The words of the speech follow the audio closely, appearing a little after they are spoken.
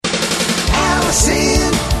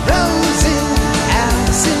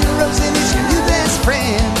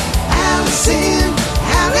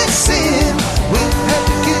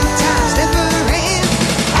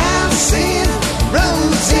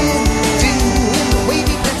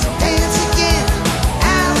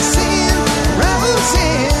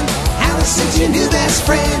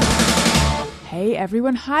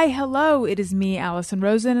everyone. Hi, hello. It is me, Allison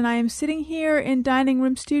Rosen, and I am sitting here in Dining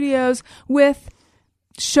Room Studios with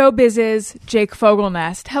Showbiz's Jake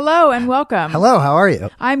Fogelnest. Hello and welcome. Hello, how are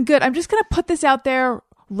you? I'm good. I'm just going to put this out there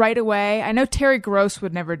right away. I know Terry Gross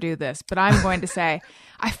would never do this, but I'm going to say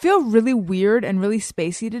I feel really weird and really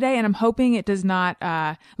spacey today, and I'm hoping it does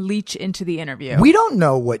not leach into the interview. We don't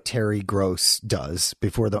know what Terry Gross does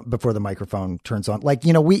before the microphone turns on. Like,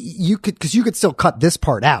 you know, you could still cut this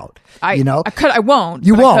part out. I won't.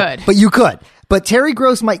 You won't, I could. but you could. But Terry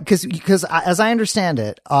Gross might, because as I understand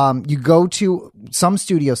it, you go to some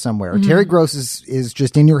studio somewhere. Mm-hmm. Terry Gross is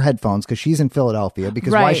just in your headphones because she's in Philadelphia.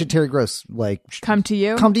 Because why should Terry Gross come to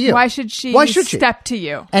you? Come to you. Why should she step to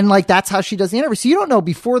you? And that's how she does the interview. So you don't know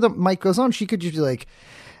before the mic goes on. She could just be like,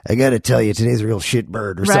 "I got to tell you, today's a real shit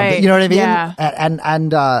bird" or something. You know what I mean? Yeah. And I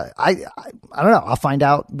don't know. I'll find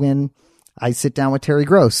out when I sit down with Terry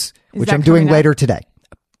Gross, which I'm doing later today.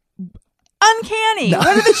 Uncanny. No. What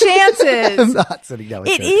are the chances? I'm not sitting down with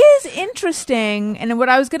It is interesting. And what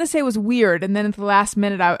I was going to say was weird. And then at the last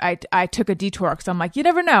minute, I took a detour because I'm like, you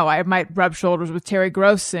never know. I might rub shoulders with Terry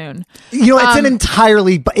Gross soon. You know,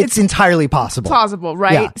 it's entirely possible. Plausible,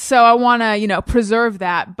 right? Yeah. So I want to, preserve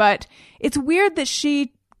that. But it's weird that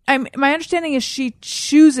my understanding is she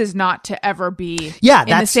chooses not to ever be in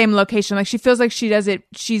the same location. Like she feels like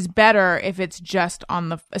she's better if it's just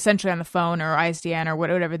essentially on the phone or ISDN or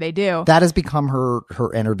whatever they do. That has become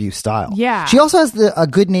her interview style. Yeah. She also has a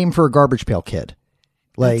good name for a Garbage Pail Kid.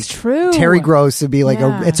 Like, that's true. Terry Gross would be like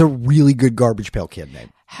it's a really good Garbage Pail Kid name.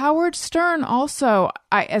 Howard Stern also,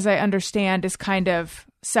 as I understand, is kind of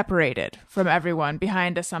separated from everyone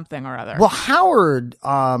behind a something or other. Well, Howard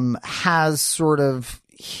has sort of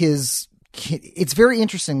it's very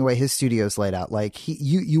interesting the way his studio is laid out. Like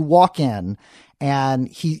you walk in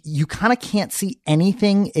and you kind of can't see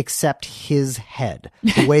anything except his head,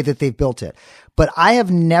 the way that they've built it. But I have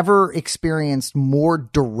never experienced more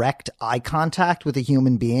direct eye contact with a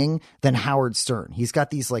human being than Howard Stern. He's got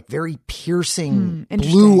these like very piercing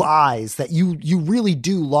blue eyes that you really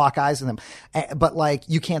do lock eyes with them. But like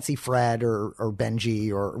you can't see Fred or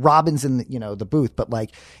Benji or Robin's in the booth, but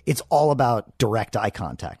like it's all about direct eye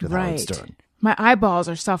contact with Howard Stern. My eyeballs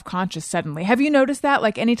are self-conscious suddenly. Have you noticed that?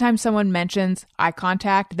 Like anytime someone mentions eye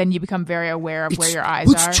contact, then you become very aware of where your eyes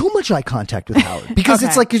are. It's too much eye contact with Howard because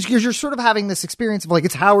it's like you're sort of having this experience of like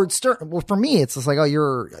it's Howard Stern. Well, for me, it's just like, oh,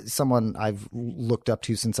 you're someone I've looked up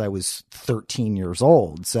to since I was 13 years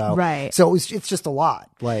old. So it's just a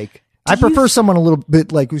lot. Like I prefer someone a little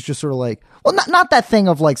bit like who's just sort of like, well, not that thing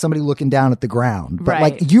of like somebody looking down at the ground, but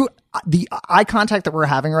like the eye contact that we're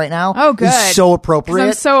having right now is so appropriate.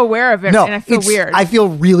 I'm so aware of it and I feel weird. I feel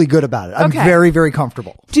really good about it. I'm very, very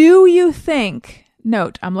comfortable. Do you think,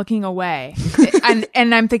 note, I'm looking away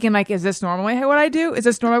and I'm thinking like, is this normally what I do? Is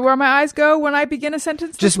this normally where my eyes go when I begin a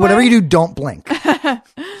sentence? Just whatever you do, don't blink.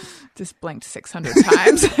 Just blinked 600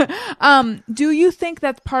 times. Do you think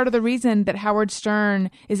that's part of the reason that Howard Stern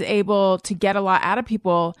is able to get a lot out of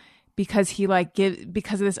people because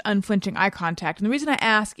because of this unflinching eye contact? And the reason I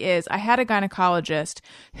ask is I had a gynecologist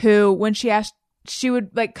who, when she asked, she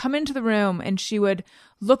would like come into the room and she would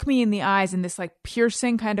look me in the eyes in this like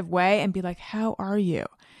piercing kind of way and be like, "How are you?"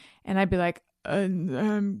 And I'd be like,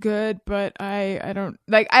 I'm good, but I don't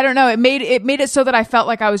know. It made it so that I felt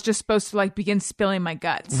like I was just supposed to like begin spilling my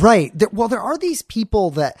guts. Right. There are these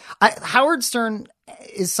people that Howard Stern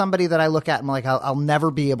is somebody that I look at and I'm like, I'll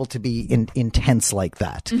never be able to be intense like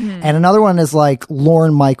that. Mm-hmm. And another one is like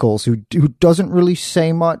Lorne Michaels, who doesn't really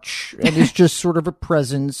say much and is just sort of a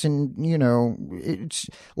presence. And, it's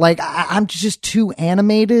like, I'm just too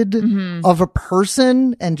animated of a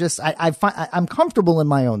person. And just, I'm comfortable in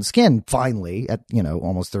my own skin finally at,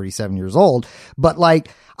 almost 37 years old. But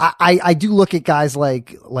like, I do look at guys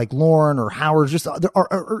like Lorne or Howard, just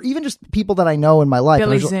or even just people that I know in my life.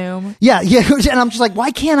 Billy Zoom. Yeah. And I'm just like,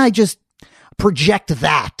 why can't I just project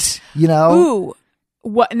that? Ooh.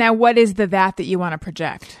 What is that you want to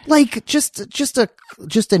project? Like just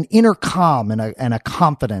an inner calm and a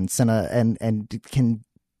confidence and can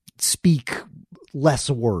speak less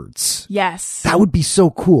words. Yes. That would be so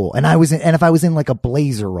cool. And if I was in like a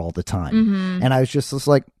blazer all the time and I was just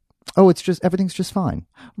like, oh, it's just, everything's just fine.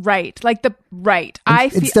 Right.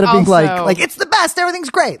 Instead of being like, it's the best,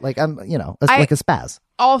 everything's great. Like I'm, like a spaz.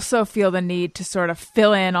 Also feel the need to sort of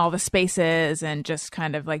fill in all the spaces and just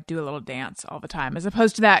kind of like do a little dance all the time, as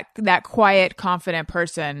opposed to that quiet, confident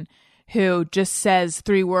person who just says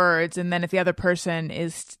 3 words. And then if the other person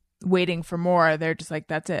is waiting for more, they're just like,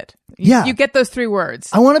 that's it. You get those 3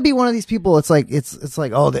 words. I want to be one of these people. It's like,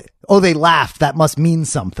 oh, they laughed. That must mean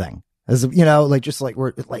something. As like, just like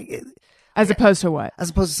we're like, As opposed to what? As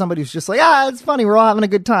opposed to somebody who's just like, ah, it's funny, we're all having a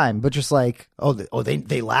good time, but just like,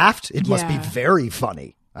 they laughed. It must be very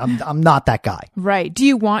funny. I'm not that guy. Right. Do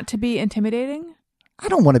you want to be intimidating? I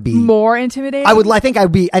don't want to be more intimidating. I think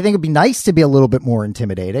it'd be nice to be a little bit more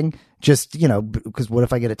intimidating. Just, because what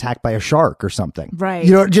if I get attacked by a shark or something? Right.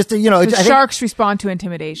 Sharks respond to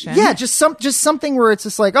intimidation. Yeah. Just something where it's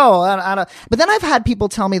just like, I don't. But then I've had people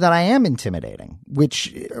tell me that I am intimidating,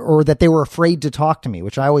 or that they were afraid to talk to me,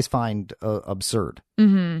 which I always find absurd.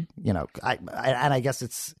 Mm-hmm. I guess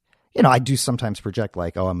it's, I do sometimes project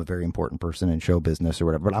like, I'm a very important person in show business or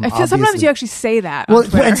whatever. But I feel sometimes you actually say that. Well,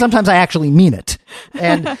 and sometimes I actually mean it.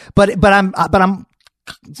 And but I'm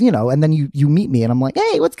and then you meet me and I'm like,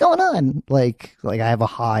 hey, what's going on? Like I have a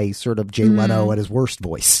high sort of Jay Leno at his worst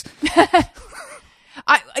voice.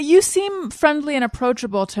 You seem friendly and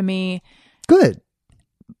approachable to me. Good.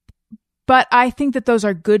 But I think that those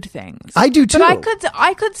are good things. I do too. But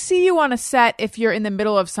I could see you on a set if you're in the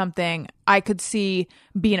middle of something. I could see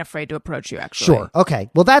being afraid to approach you, actually. Sure. Okay.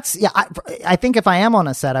 Well, I think if I am on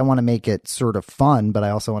a set, I want to make it sort of fun, but I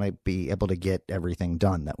also want to be able to get everything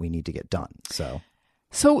done that we need to get done.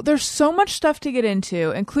 So there's so much stuff to get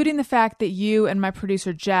into, including the fact that you and my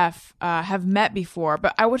producer, Jeff, have met before.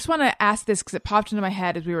 But I just want to ask this because it popped into my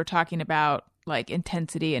head as we were talking about like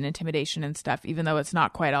intensity and intimidation and stuff, even though it's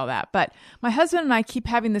not quite all that. But my husband and I keep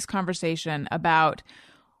having this conversation about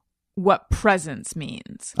what presence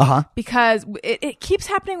means. Because it keeps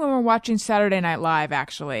happening when we're watching Saturday Night Live,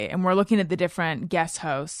 actually, and we're looking at the different guest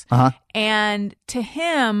hosts. And to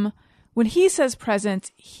him, when he says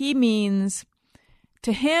presence, he means,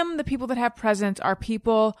 to him, the people that have presence are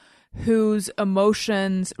people whose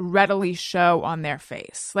emotions readily show on their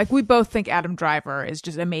face. Like, we both think Adam Driver is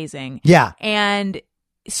just amazing. Yeah. And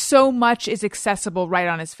so much is accessible right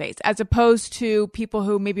on his face, as opposed to people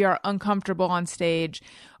who maybe are uncomfortable on stage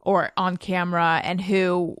or on camera and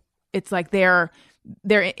who it's like their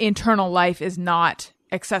internal life is not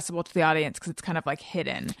accessible to the audience because it's kind of like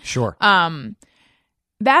hidden. Sure.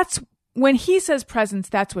 That's when he says presence,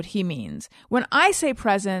 that's what he means. When I say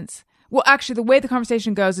presence, well, actually, the way the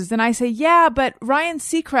conversation goes is then I say, yeah, but Ryan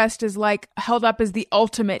Seacrest is like held up as the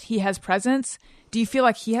ultimate. He has presence. Do you feel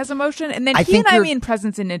like he has emotion? And then he and I mean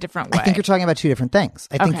presence in a different way. I think you're talking about two different things.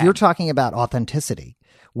 I think you're talking about authenticity,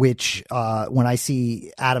 which when I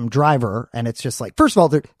see Adam Driver, and it's just like, first of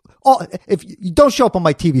all, if you don't show up on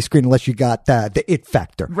my TV screen unless you got the it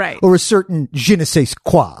factor, right, or a certain je ne sais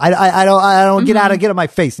quoi. I don't get out of my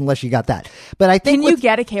face unless you got that. But I think, can you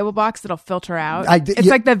get a cable box that'll filter out? It's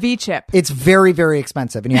like the V chip. It's very, very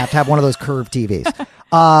expensive, and you have to have one of those curved TVs.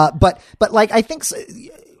 But like I think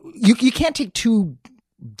you can't take two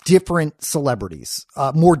different celebrities,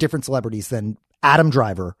 more different celebrities than Adam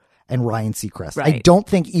Driver and Ryan Seacrest. Right. I don't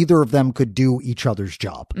think either of them could do each other's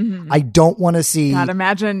job. I don't want to see. God,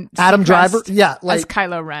 imagine Adam Seacrest Driver, as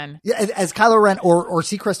Kylo Ren. Yeah, as Kylo Ren or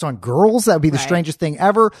Seacrest on Girls. That would be the strangest thing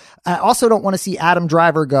ever. I also don't want to see Adam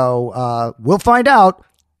Driver go, we'll find out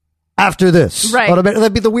after this. Right.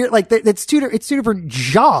 That'd be the weird, like, it's two different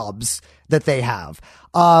jobs that they have.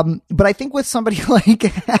 But I think with somebody like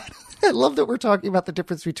I love that we're talking about the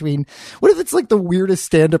difference between, what if it's like the weirdest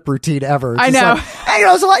stand-up routine ever? It's I know. Like, hey,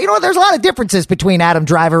 there's a lot of differences between Adam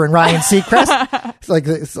Driver and Ryan Seacrest. it's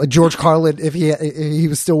like George Carlin, if he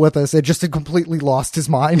was still with us, had just completely lost his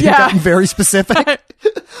mind and gotten very specific.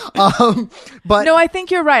 But no, I think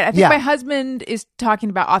you're right. I think my husband is talking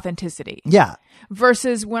about authenticity. Yeah.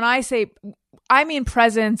 Versus when I say, I mean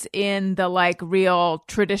presence in the like real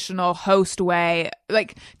traditional host way.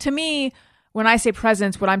 Like, to me, when I say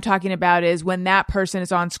presence, what I'm talking about is when that person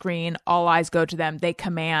is on screen, all eyes go to them. They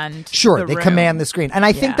command the room. Command the screen. And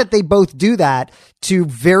I think that they both do that to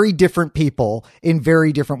very different people in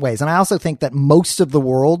very different ways. And I also think that most of the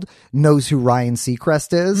world knows who Ryan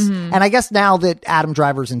Seacrest is. Mm-hmm. And I guess now that Adam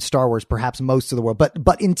Driver's in Star Wars, perhaps most of the world.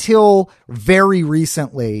 But until very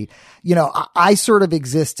recently, I sort of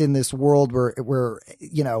exist in this world where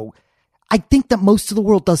I think that most of the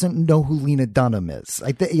world doesn't know who Lena Dunham is.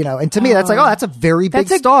 And to me, that's like, that's a very big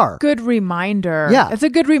star. Good reminder. Yeah, that's a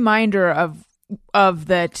good reminder of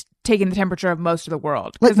taking the temperature of most of the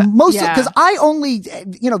world. Like because I only,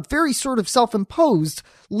 very sort of self-imposed,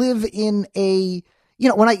 live in a.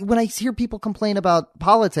 When I hear people complain about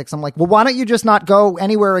politics, I'm like, well, why don't you just not go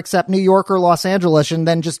anywhere except New York or Los Angeles and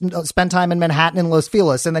then just spend time in Manhattan and Los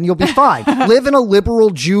Feliz and then you'll be fine. Live in a liberal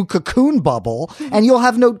Jew cocoon bubble and you'll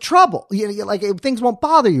have no trouble. Things won't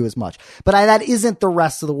bother you as much. But that isn't the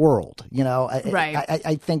rest of the world. Right.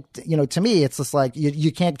 I think, to me, it's just like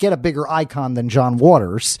you can't get a bigger icon than John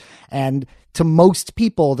Waters. And to most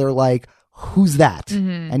people, they're like, who's that?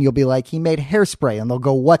 And you'll be like, he made Hairspray, and they'll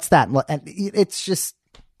go, what's that? And it's just,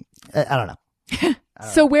 I don't know.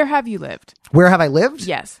 So where have you lived? Where have I lived?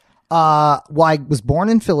 Yes. Well, I was born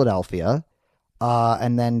in Philadelphia,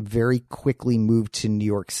 and then very quickly moved to New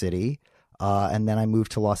York City. And then I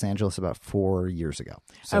moved to Los Angeles about 4 years ago.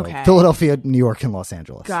 So Okay. Philadelphia, New York, and Los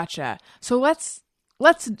Angeles. Gotcha. So let's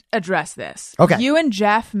address this. Okay. You and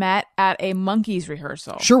Jeff met at a Monkees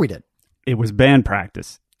rehearsal. Sure, we did. It was band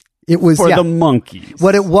practice It was for yeah. the Monkees.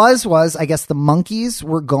 What it was I guess the Monkees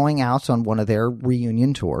were going out on one of their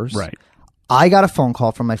reunion tours. Right. I got a phone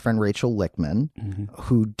call from my friend Rachel Lichtman,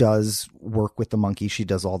 who does work with the Monkees. She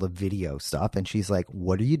does all the video stuff. And she's like,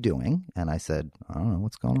 what are you doing? And I said, I don't know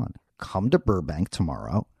what's going on. Come to Burbank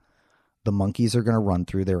tomorrow. The Monkees are going to run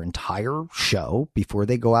through their entire show before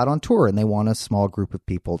they go out on tour. And they want a small group of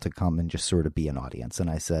people to come and just sort of be an audience. And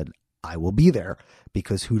I said, I will be there,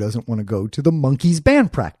 because who doesn't want to go to the Monkees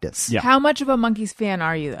band practice? Yeah. How much of a Monkees fan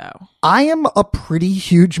are you, though? I am a pretty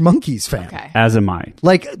huge Monkees fan. Okay. As am I.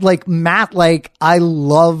 Like Matt, like I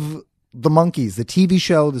love the Monkees, the TV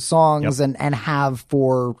show, the songs, and have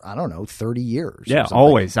for, I don't know, 30 years. or Yeah, something.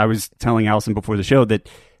 always. I was telling Allison before the show that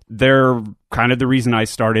they're kind of the reason I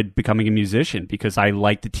started becoming a musician, because I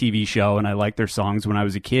liked the TV show and I liked their songs when I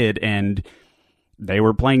was a kid, and they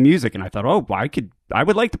were playing music, and I thought, oh, I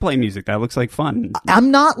would like to play music. That looks like fun.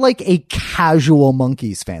 I'm not like a casual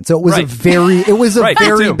Monkees fan, so it was Right. a Right, me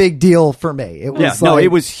very too. big deal for me. It was Yeah, like, no, it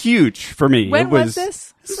was huge for me. When it was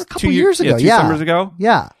this? a couple 2 years ago. two summers ago.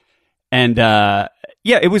 Yeah. And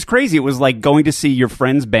yeah, it was crazy. It was like going to see your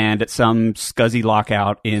friend's band at some scuzzy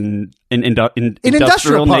lockout in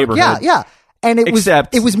industrial Park. neighborhood. Yeah. And it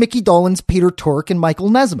Except- was Mickey Dolenz, Peter Tork, and Michael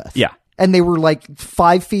Nesmith. Yeah. And they were like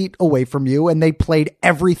 5 feet away from you, and they played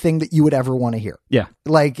everything that you would ever want to hear. Yeah.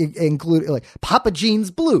 Like include like Papa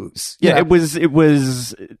Jean's Blues. you Yeah, know? it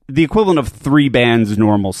was the equivalent of 3 bands'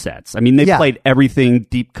 normal sets. I mean, they Yeah. played everything,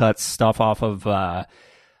 deep cuts, stuff off of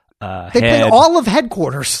They played all of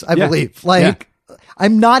Headquarters, I Yeah. believe. Like,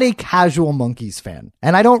 I'm not a casual Monkees fan,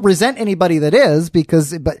 and I don't resent anybody that is,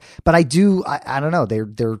 because, but I do. I don't know.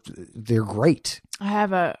 They're great. I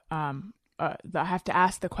have I have to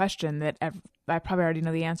ask the question that I probably already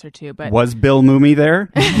know the answer to, but Was Bill Mumy there?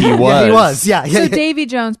 He was. Yeah, he was. Yeah. so Davy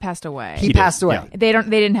Jones passed away. He did, passed away. yeah. They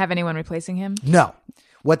didn't have anyone replacing him. No.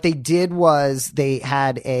 What they did was they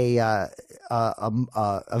had a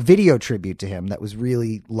video tribute to him that was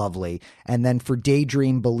really lovely. And then for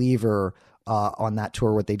Daydream Believer, on that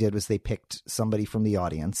tour, what they did was they picked somebody from the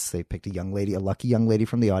audience. They picked a lucky young lady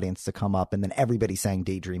from the audience to come up, and then everybody sang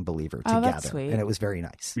Daydream Believer Oh, together. that's sweet. And it was very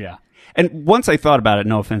nice. Yeah. And once I thought about it,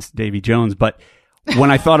 no offense to Davy Jones, but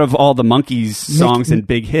when I thought of all the Monkees songs and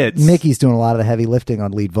big hits. Mickey's doing a lot of the heavy lifting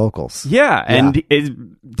on lead vocals. Yeah, and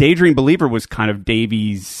Daydream Believer was kind of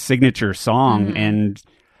Davy's signature song, and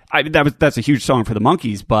that's a huge song for the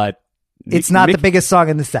Monkees, but It's not Mickey, the biggest song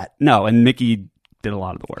in the set. No, and Mickey did a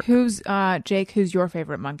lot of the work. Who's Jake? Who's your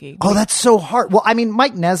favorite monkey? Oh, that's so hard. Well, I mean,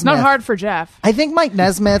 Mike Nesmith. It's not hard for Jeff. I think Mike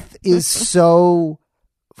Nesmith is so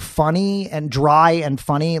funny and dry and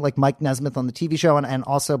funny, like Mike Nesmith on the TV show, and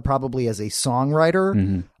also probably as a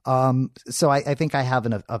songwriter. So I think I have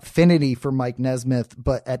an affinity for Mike Nesmith,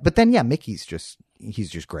 but then Mickey's he's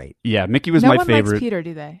just great. Yeah, Mickey was No my one favorite. likes Peter,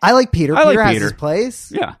 do they? I like Peter. I like Peter has Peter. his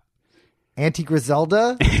place. Yeah. Auntie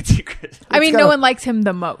Griselda. I mean, got no a- one likes him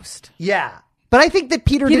the most. Yeah, but I think that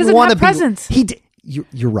Peter He didn't doesn't want to have be. presence. He did.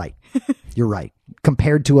 You're right. You're right.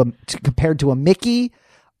 Compared to a Mickey.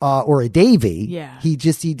 Or a Davy, Yeah. he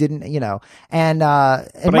didn't, and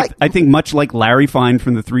But Mike, I think much like Larry Fine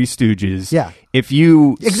from the Three Stooges, Yeah. if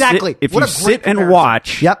you Exactly. if What you a great sit and comparison.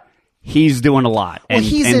 watch, Yep. he's doing a lot, Well, and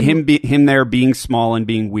he's and in- him there being small and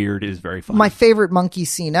being weird is very fun. my favorite monkey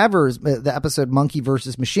scene ever is the episode Monkey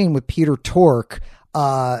versus Machine with Peter Tork,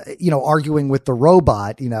 arguing with the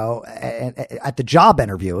robot, and at the job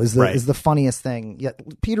interview is the funniest thing. Yeah,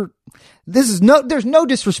 Peter, there's no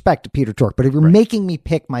disrespect to Peter Tork, but if you're making me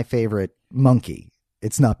pick my favorite monkey,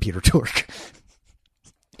 it's not Peter Tork.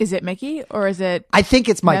 Is it Mickey or is it? I think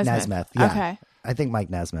it's Mike Nesmith. Nesmith. Yeah. Okay. I think Mike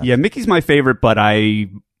Nesmith. Yeah, Mickey's my favorite, but I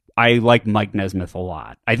like Mike Nesmith a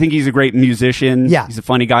lot. I think he's a great musician. Yeah. He's a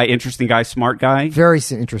funny guy, interesting guy, smart guy. Very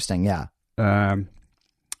interesting. Yeah.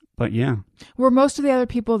 But yeah. Were most of the other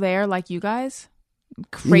people there like you guys?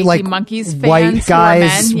 Crazy Like monkeys fans, white who are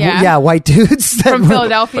guys, men? Yeah. white dudes that From were-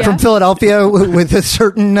 Philadelphia? from Philadelphia with a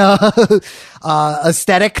certain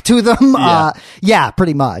aesthetic to them.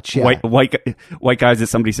 Pretty much. Yeah. White guys that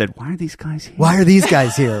somebody said, why are these guys here? Why are these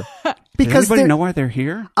guys here? because Does anybody know why they're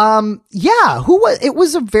here? yeah, who was it?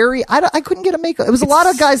 Was a very I couldn't get a makeup. It was a lot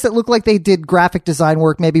of guys that looked like they did graphic design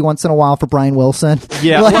work maybe once in a while for Brian Wilson.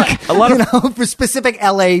 Yeah, like, a lot of for specific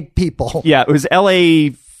LA people. Yeah, it was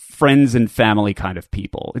LA friends and family kind of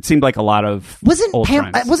people. It seemed like a lot of old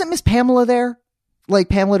friends. Wasn't Miss Pamela there? Like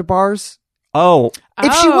Pamela DeBars? Oh,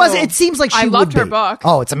 if she was, it seems like she I would loved her be. book.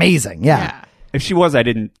 Oh, it's amazing. Yeah. if she was, I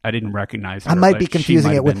didn't recognize her. I might but be she confusing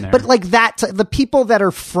might it have with, been there. but like that, the people that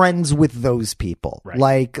are friends with those people, Right.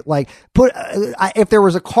 like put, if there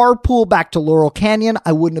was a carpool back to Laurel Canyon,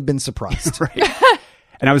 I wouldn't have been surprised. Right.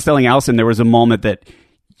 And I was telling Allison, there was a moment that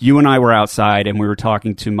you and I were outside and we were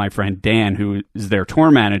talking to my friend Dan, who is their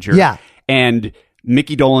tour manager. Yeah. And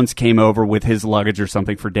Mickey Dolenz came over with his luggage or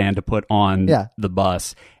something for Dan to put on the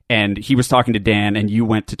bus. And he was talking to Dan, and you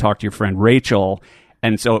went to talk to your friend Rachel.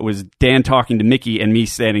 And so it was Dan talking to Mickey and me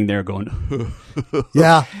standing there going,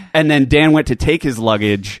 Yeah. And then Dan went to take his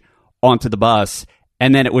luggage onto the bus.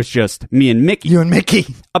 And then it was just me and Mickey. You and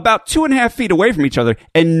Mickey. About 2.5 feet away from each other,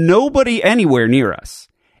 and nobody anywhere near us.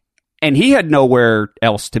 And he had nowhere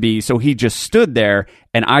else to be, so he just stood there,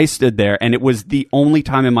 and I stood there, and it was the only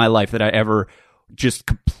time in my life that I ever just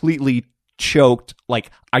completely choked. Like,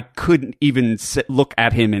 I couldn't even look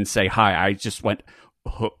at him and say hi. I just went...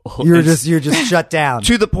 You're just shut down.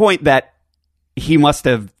 To the point that he must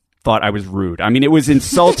have thought I was rude. I mean, it was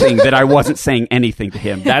insulting that I wasn't saying anything to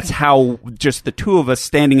him. That's how just the two of us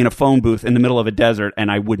standing in a phone booth in the middle of a desert,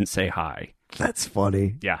 and I wouldn't say hi. That's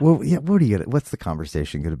funny. Yeah. Well, yeah. What are you gonna? What's the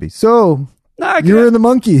conversation going to be? So No, you're in the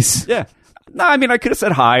Monkees. Yeah. No, I mean, I could have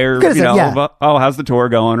said hi or, Could've you said, know, yeah. oh, how's the tour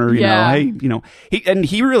going? Or, you Yeah. know, hey, you know,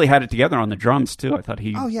 he really had it together on the drums too. I thought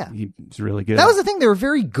he was really good. That was the thing. They were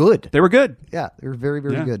very good. They were good. Yeah, they were very,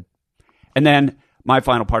 very good. And then my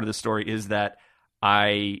final part of the story is that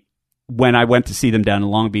when I went to see them down in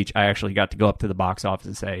Long Beach, I actually got to go up to the box office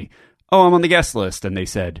and say, oh, I'm on the guest list. And they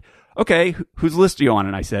said, okay, whose list are you on?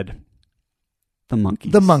 And I said, the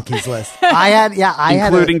Monkees. The Monkees list.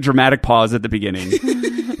 Including dramatic pause at the beginning,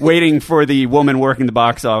 waiting for the woman working the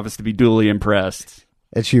box office to be duly impressed.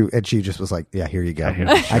 And she just was like, yeah, here you go.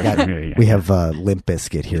 Yeah. We have Limp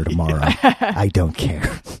Bizkit here tomorrow. I don't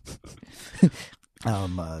care.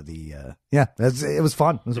 It was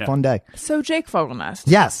fun. It was a fun day. So Jake Fogelnest.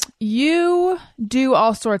 Yes. You do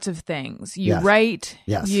all sorts of things. You Yes. write.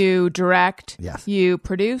 Yes. You direct. Yes. You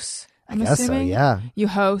produce. I'm guess so, assuming. yeah. You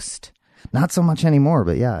host. Not so much anymore,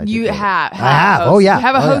 but yeah. I have. have. Oh, yeah. You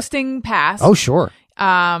have a Oh, yeah. hosting pass. Oh, sure.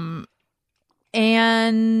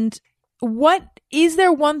 And what is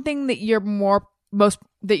there one thing that you're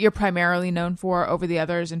that you're primarily known for over the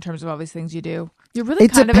others in terms of all these things you do? You're really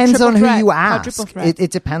It kind depends of a on triple who threat, you quadruple ask. threat.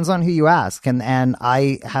 It depends on who you ask. And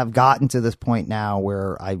I have gotten to this point now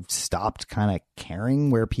where I've stopped kind of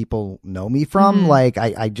caring where people know me from. Mm-hmm. Like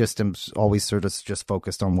I just am always sort of just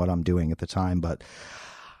focused on what I'm doing at the time. But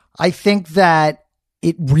I think that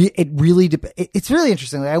it's really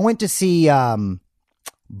interesting. Like, I went to see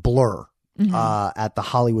Blur at the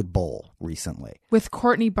Hollywood Bowl recently. With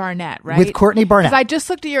Courtney Barnett, right? With Courtney Barnett. Because I just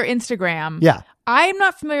looked at your Instagram. Yeah. I'm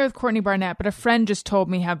not familiar with Courtney Barnett, but a friend just told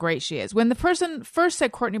me how great she is. When the person first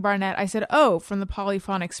said Courtney Barnett, I said, oh, from the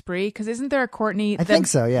Polyphonic Spree? Because isn't there a Courtney? I think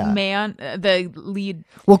so, yeah. The lead.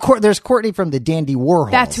 Well, there's Courtney from the Dandy Warhols.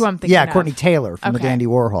 That's who I'm thinking Yeah, of. Courtney Taylor from the Okay. Dandy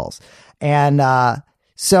Warhols. And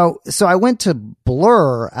so I went to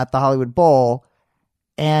Blur at the Hollywood Bowl,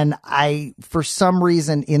 and I, for some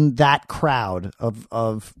reason, in that crowd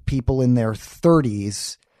of people in their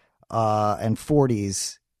 30s and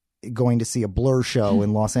 40s going to see a Blur show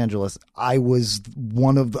in Los Angeles, I was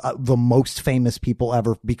one of the most famous people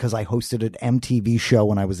ever because I hosted an MTV show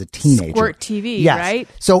when I was a teenager. Squirt TV, Yes. right?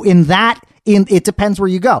 So it depends where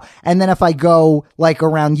you go. And then if I go like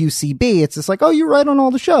around UCB, it's just like, oh, you're right on all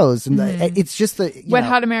the shows. And it's just Wet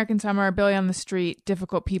Hot American Summer, Billy on the Street,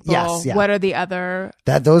 Difficult People. Yes, yeah. What are the other?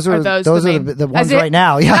 those are main- the ones As in- right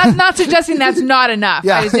now. Yeah. Not suggesting that's not enough.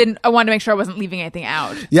 Yeah. I wanted to make sure I wasn't leaving anything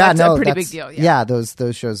out. Yeah, That's a pretty big deal. Yeah. Those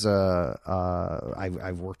shows.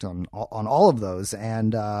 I've worked on all of those,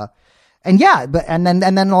 and yeah, and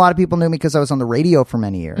then a lot of people knew me because I was on the radio for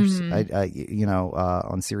many years.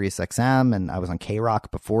 On Sirius XM, and I was on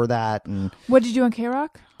K-Rock before that. And What did you do on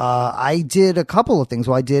K-Rock? I did a couple of things.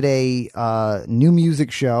 Well, I did a new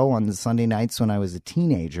music show on the Sunday nights when I was a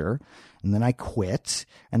teenager, and then I quit,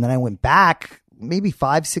 and then I went back maybe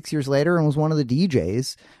 5-6 years later and was one of the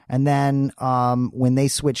DJs. And then when they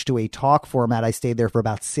switched to a talk format, I stayed there for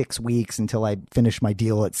about 6 weeks until I finished my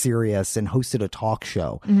deal at Sirius and hosted a talk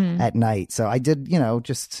show at night. So I did,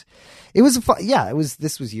 just it was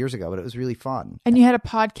this was years ago, but it was really fun. And you had a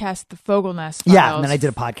podcast, The Fogelnest Files. Yeah, and then I did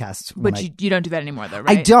a podcast. But you don't do that anymore, though,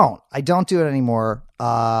 right? I don't do it anymore.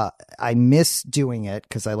 I miss doing it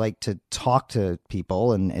because I like to talk to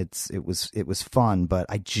people, and it was fun, but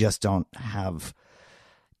I just don't have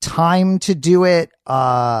time to do it.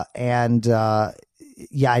 I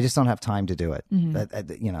just don't have time to do it.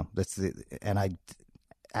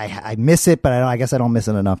 I miss it, but I guess I don't miss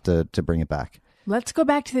it enough to bring it back. Let's go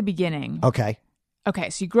back to the beginning. Okay. So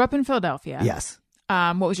you grew up in Philadelphia. Yes.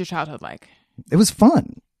 What was your childhood like? It was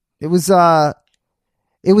fun. It was a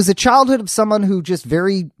childhood of someone who just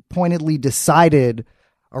very pointedly decided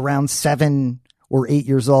around 7 or 8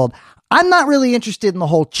 years old, I'm not really interested in the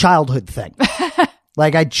whole childhood thing.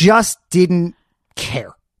 Like, I just didn't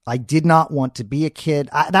care. I did not want to be a kid.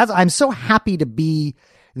 I'm so happy to be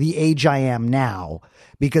the age I am now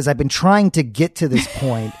because I've been trying to get to this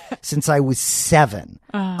point since I was 7.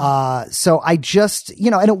 So I just,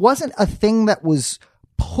 and it wasn't a thing that was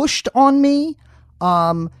pushed on me.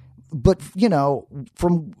 But,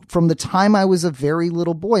 from the time I was a very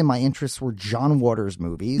little boy, my interests were John Waters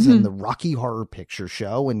movies and the Rocky Horror Picture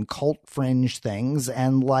Show and cult fringe things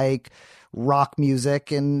and like rock music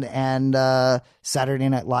and Saturday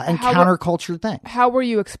Night Live and counterculture things. How were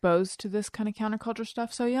you exposed to this kind of counterculture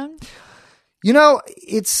stuff so young?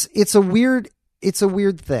 It's a weird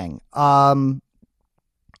thing. I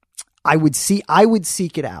would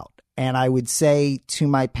seek it out, and I would say to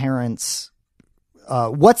my parents,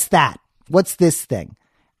 what's that? What's this thing?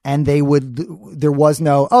 And there was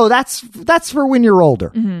no, that's for when you're older.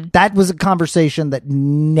 Mm-hmm. That was a conversation that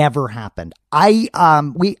never happened. I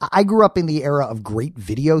grew up in the era of great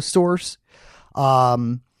video stores.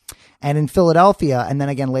 And in Philadelphia, and then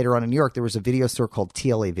again later on in New York, there was a video store called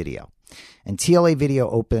TLA Video. And TLA Video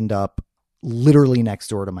opened up literally next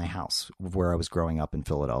door to my house where I was growing up in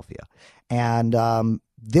Philadelphia. And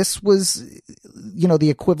this was, the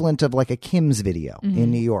equivalent of like a Kim's Video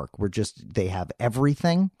in New York, where they have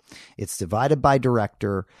everything. It's divided by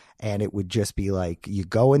director, and it would just be like, you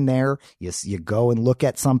go in there, you go and look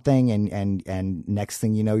at something, and next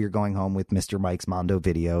thing you know, you're going home with Mr. Mike's Mondo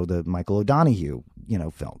Video, the Michael O'Donoghue,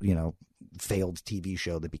 film, failed TV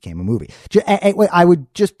show that became a movie. I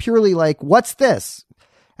would just purely like, what's this?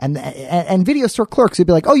 And video store clerks would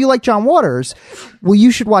be like, oh, you like John Waters? Well, you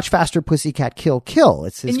should watch Faster Pussycat Kill Kill.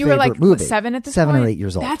 It's his favorite movie. And you were like 7 at this point? 7 or 8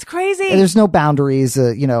 years old. That's crazy. And there's no boundaries.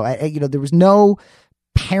 There was no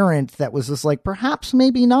parent that was just like, perhaps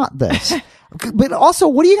maybe not this. But also,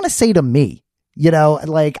 what are you going to say to me?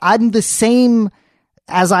 Like, I'm the same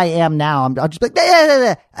as I am now. I'll just be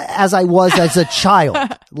like, as I was as a child.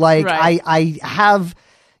 Like, right. I have...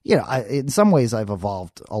 in some ways I've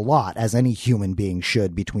evolved a lot, as any human being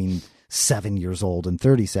should, between 7 years old and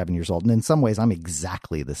 37 years old. And in some ways I'm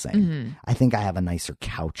exactly the same. Mm-hmm. I think I have a nicer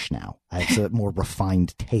couch now. It's a more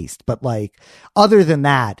refined taste. But like, other than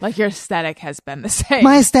that, like, your aesthetic has been the same.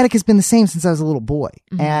 My aesthetic has been the same since I was a little boy.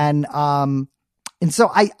 Mm-hmm. And so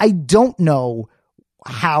I don't know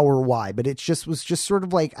how or why, but it was just sort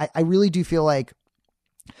of like, I really do feel like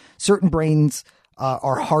certain brains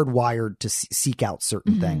are hardwired to seek out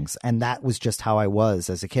certain things. And that was just how I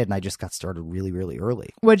was as a kid. And I just got started really, really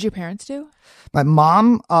early. What did your parents do? My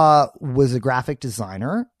mom was a graphic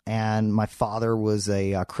designer, and my father was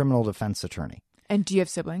a criminal defense attorney. And do you have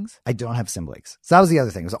siblings? I don't have siblings. So that was the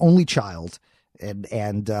other thing. I was the only child.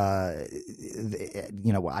 And I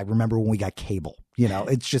remember when we got cable,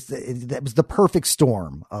 it's just, that was the perfect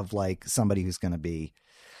storm of like somebody who's going to be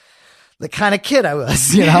the kind of kid I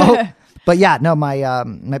was, But yeah, no,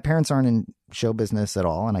 my parents aren't in show business at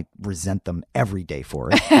all, and I resent them every day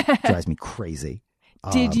for it. It drives me crazy.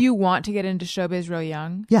 Did you want to get into showbiz real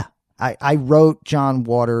young? Yeah, I wrote John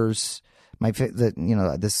Waters,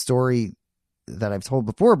 this story that I've told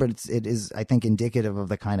before, but it is I think indicative of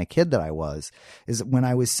the kind of kid that I was. Is when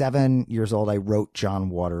I was 7 years old, I wrote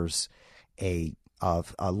John Waters a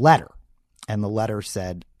letter, and the letter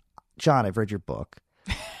said, "John, I've read your book.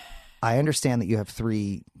 I understand that you have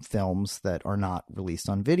 3 films that are not released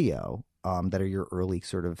on video, that are your early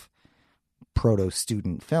sort of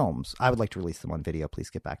proto-student films. I would like to release them on video. Please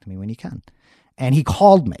get back to me when you can." And he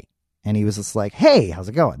called me, and he was just like, "Hey, how's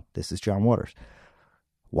it going? This is John Waters.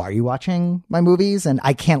 why are you watching my movies? And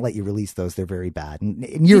I can't let you release those. They're very bad.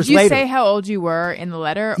 And years Did you later, say how old you were in the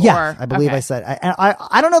letter? yeah, or? I believe Okay. I said.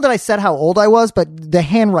 I don't know that I said how old I was, but the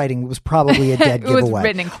handwriting was probably a dead It was giveaway.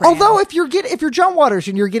 written in crayon. Although if you're John Waters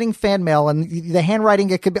and you're getting fan mail and the handwriting,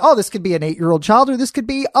 it could be, this could be an 8-year-old child or this could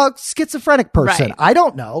be a schizophrenic person. Right. I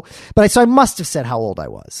don't know, but so I must have said how old I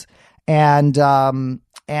was. And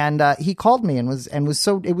he called me and was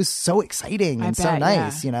so, it was so exciting and so bet,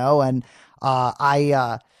 nice, yeah. you know, and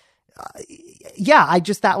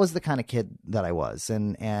that was the kind of kid that I was.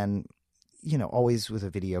 And, you know, always with a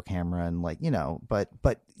video camera and like, you know, but,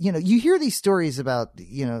 you know, you hear these stories about,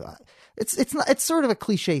 you know, it's sort of a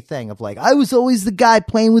cliche thing of like, I was always the guy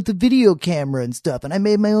playing with the video camera and stuff. And I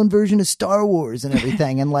made my own version of Star Wars and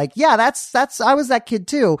everything. And like, yeah, I was that kid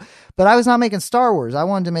too, but I was not making Star Wars. I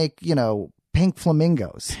wanted to make, you know, pink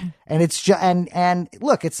flamingos. And it's just, and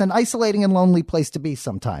look, it's an isolating and lonely place to be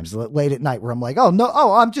sometimes late at night where I'm like,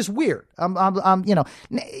 I'm just weird. I'm, you know,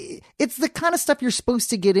 it's the kind of stuff you're supposed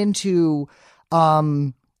to get into,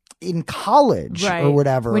 in college Right. or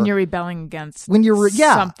whatever. When you're rebelling against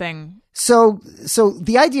yeah. something. So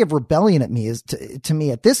the idea of rebellion at me is to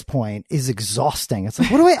me at this point is exhausting. It's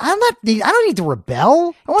like, I don't need to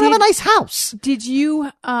rebel. I want to have a nice house. Did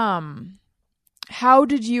you, how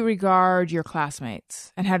did you regard your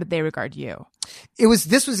classmates and how did they regard you?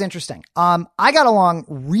 This was interesting. I got along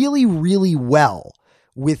really, really well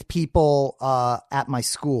with people, at my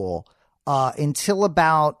school, until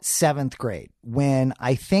about 7th grade, when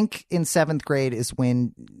I think in 7th grade is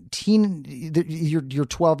when you're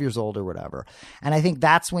 12 years old or whatever. And I think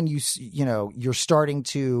that's when you know, you're starting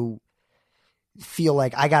to feel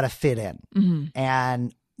like I got to fit in. Mm-hmm.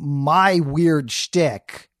 And my weird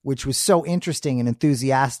shtick, which was so interesting and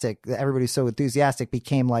enthusiastic, everybody was so enthusiastic,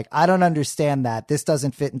 became like, I don't understand that. This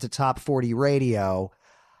doesn't fit into top 40 radio.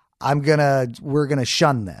 We're going to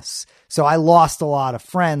shun this. So I lost a lot of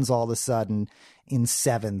friends all of a sudden in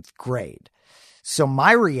 7th grade. So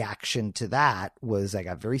my reaction to that was I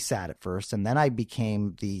got very sad at first. And then I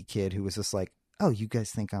became the kid who was just like, oh, you guys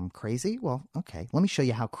think I'm crazy? Well, okay, let me show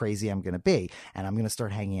you how crazy I'm going to be. And I'm going to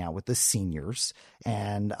start hanging out with the seniors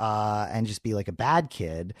and just be like a bad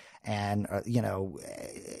kid and, you know,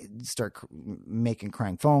 start making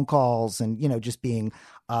crank phone calls and, you know, just being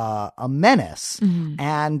a menace. Mm-hmm.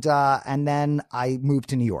 And then I moved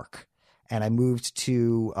to New York and I moved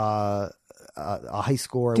to a high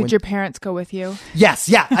school. Did your parents go with you? Yes.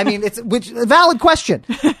 Yeah. I mean, it's a valid question.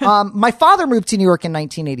 My father moved to New York in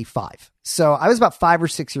 1985. So I was about 5 or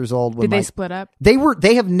 6 years old when Did they split up?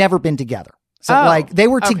 they have never been together. So like they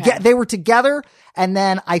were together. And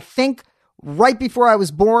then I think right before I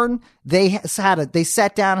was born, they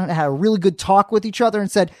sat down and had a really good talk with each other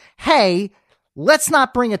and said, hey, let's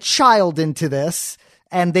not bring a child into this.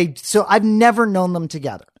 And so I've never known them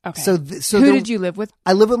together. Okay. So who did you live with?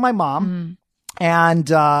 I live with my mom. And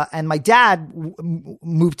my dad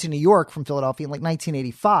moved to New York from Philadelphia in like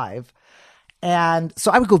 1985. And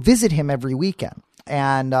so I would go visit him every weekend.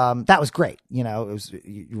 And that was great. You know, it was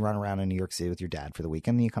you run around in New York City with your dad for the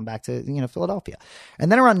weekend, and you come back to, you know, Philadelphia.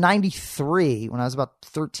 And then around 93, when I was about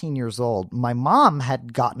 13 years old, my mom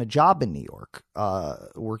had gotten a job in New York,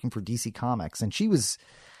 working for DC Comics. And she was,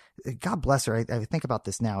 God bless her. I think about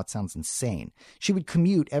this now. It sounds insane. She would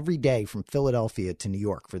commute every day from Philadelphia to New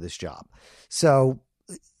York for this job. So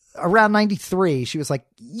around 93, she was like,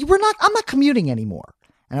 I'm not commuting anymore.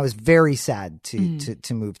 And I was very sad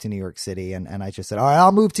to move to New York City. And I just said, all right,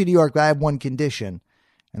 I'll move to New York, but I have one condition.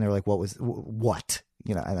 And they were like, what?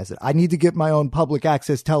 You know, and I said, I need to get my own public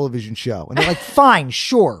access television show. And they're like, fine,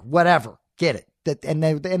 sure, whatever, get it. And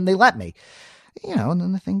they let me, you know, and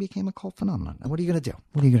then the thing became a cult phenomenon. And what are you going to do?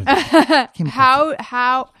 What are you going to do?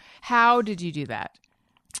 How did you do that?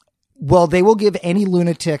 Well, they will give any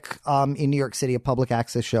lunatic in New York City a public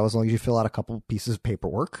access show as long as you fill out a couple pieces of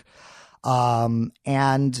paperwork.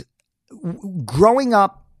 And growing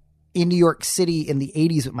up in New York City in the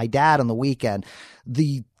 80s with my dad on the weekend,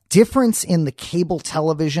 the difference in the cable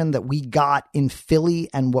television that we got in Philly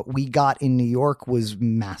and what we got in New York was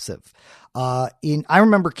massive. I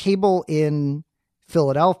remember cable in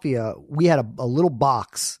Philadelphia, we had a little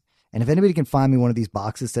box. And if anybody can find me one of these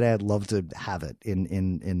boxes today, I'd love to have it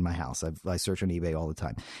in my house. I search on eBay all the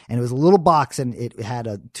time. And it was a little box and it had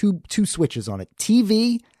two switches on it,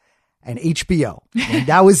 TV and HBO. And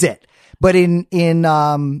that was it. But in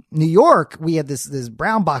New York, we had this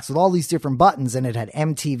brown box with all these different buttons and it had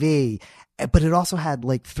MTV, but it also had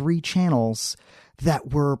like 3 channels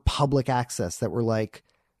that were public access that were like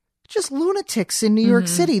just lunatics in New York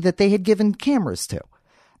City that they had given cameras to.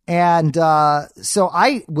 And so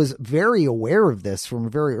I was very aware of this from a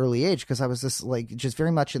very early age because I was just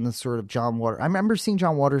very much in the sort of John Waters. I remember seeing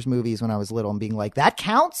John Waters movies when I was little and being like, that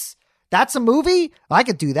counts? That's a movie? I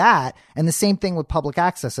could do that. And the same thing with public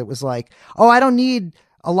access. It was like, oh, I don't need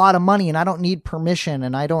a lot of money and I don't need permission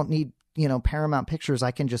and I don't need, Paramount Pictures.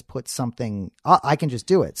 I can just put something, I can just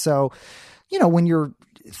do it. So, when you're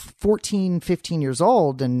 14, 15 years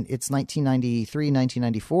old and it's 1993,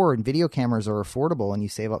 1994 and video cameras are affordable and you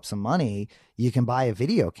save up some money, you can buy a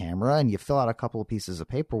video camera and you fill out a couple of pieces of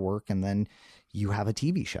paperwork and then you have a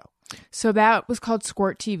TV show. So that was called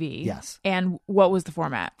Squirt TV. Yes. And what was the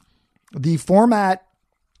format? The format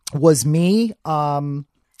was me.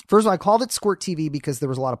 First of all, I called it Squirt TV because there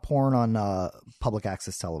was a lot of porn on public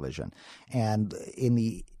access television. And in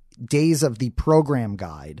the days of the program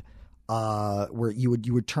guide, where you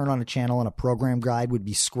would turn on a channel and a program guide would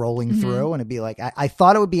be scrolling through and it'd be like, I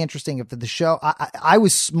thought it would be interesting if the show, I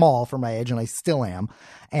was small for my age and I still am.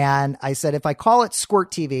 And I said, if I call it Squirt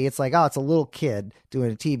TV, it's like, oh, it's a little kid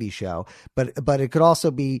doing a TV show, but it could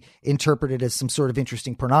also be interpreted as some sort of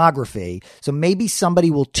interesting pornography. So maybe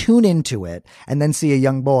somebody will tune into it and then see a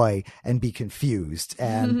young boy and be confused.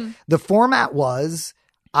 And the format was,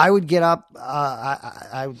 I would get up,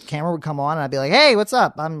 camera would come on and I'd be like, hey, what's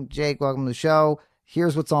up? I'm Jake. Welcome to the show.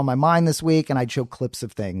 Here's what's on my mind this week. And I'd show clips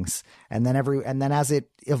of things. And then as it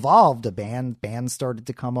evolved, bands started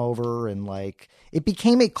to come over and it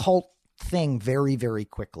became a cult thing very, very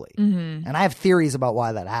quickly. And I have theories about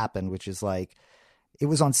why that happened, which is it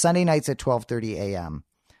was on Sunday nights at 12:30 a.m.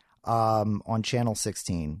 On channel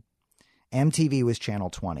 16. MTV was channel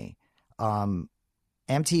 20.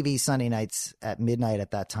 MTV Sunday nights at midnight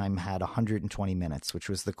at that time had 120 minutes, which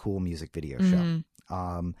was the cool music video show.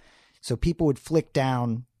 So people would flick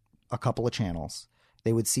down a couple of channels.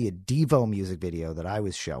 They would see a Devo music video that I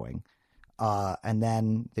was showing. And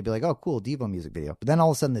then they'd be like, oh, cool, Devo music video. But then all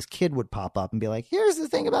of a sudden this kid would pop up and be like, here's the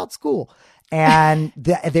thing about school. And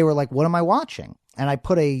they were like, what am I watching? And I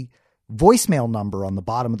put a voicemail number on the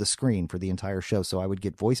bottom of the screen for the entire show. So I would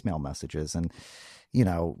get voicemail messages and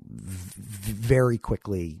very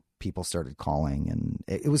quickly people started calling and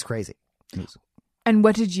it was crazy. And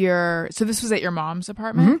what did so this was at your mom's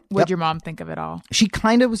apartment? What did your mom think of it all? She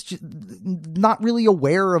kind of was just not really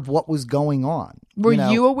aware of what was going on. Were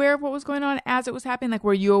you aware of what was going on as it was happening?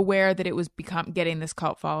 Were you aware that it was getting this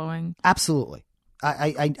cult following? Absolutely.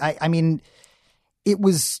 I mean, it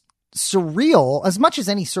was surreal as much as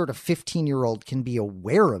any sort of 15-year-old can be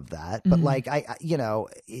aware of that. But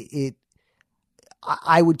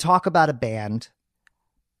I would talk about a band.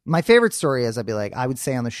 My favorite story is I would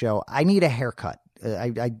say on the show, I need a haircut.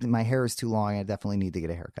 My hair is too long. I definitely need to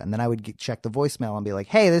get a haircut. And then I would check the voicemail and be like,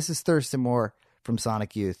 hey, this is Thurston Moore from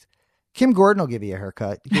Sonic Youth. Kim Gordon will give you a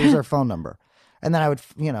haircut. Here's our phone number. And then I would,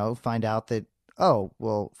 find out that,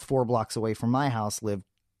 4 blocks away from my house lived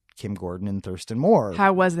Kim Gordon and Thurston Moore.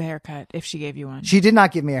 How was the haircut if she gave you one? She did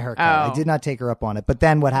not give me a haircut. I did not take her up on it. But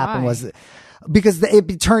then what happened was because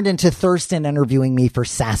it turned into Thurston interviewing me for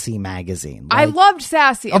Sassy magazine. I loved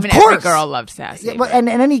Sassy. Of course. Every girl loved Sassy. Yeah, and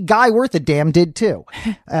any guy worth a damn did too.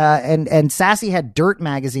 And Sassy had Dirt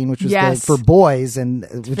magazine, which was for boys, and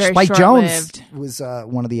which Spike Jones was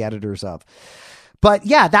one of the editors of. But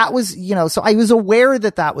yeah, that was, so I was aware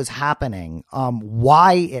that was happening.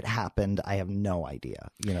 Why it happened, I have no idea,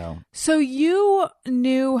 So you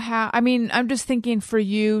knew how, I'm just thinking for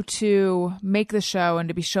you to make the show and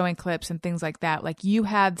to be showing clips and things like that, you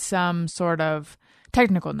had some sort of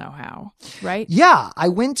technical know-how, right? Yeah. I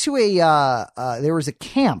went to there was a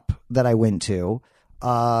camp that I went to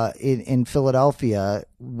in Philadelphia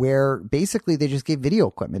where basically they just gave video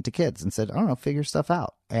equipment to kids and said, I don't know, figure stuff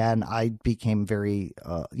out. And I became very,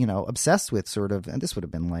 obsessed with and this would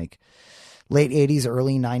have been late 80s,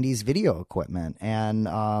 early 90s video equipment. And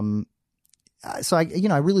so I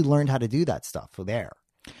really learned how to do that stuff there.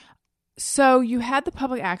 So you had the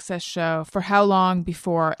public access show for how long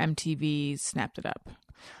before MTV snapped it up?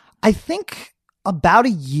 I think about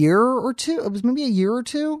a year or two. It was maybe a year or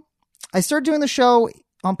two. I started doing the show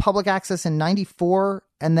on public access in 94,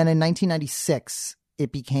 and then in 1996,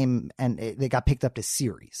 they got picked up to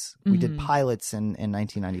series. We did pilots in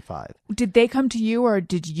 1995. Did they come to you or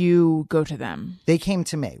did you go to them? They came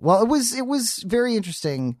to me. Well, it was very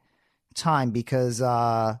interesting time because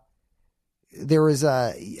there was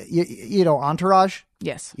Entourage.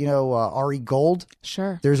 Yes. Ari Gold.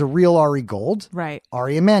 Sure. There's a real Ari Gold. Right.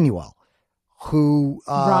 Ari Emanuel. Who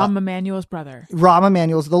Rahm Emanuel's brother. Rahm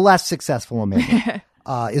Emanuel's the less successful Emanuel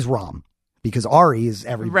is Rahm. because Ari is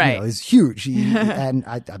Right. is huge. And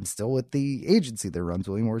I'm still with the agency that runs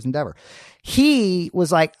William Moore's Endeavor. He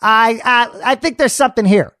was like, I think there's something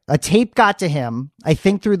here. A tape got to him, I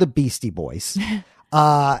think through the Beastie Boys.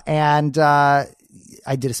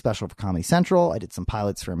 I did a special for Comedy Central. I did some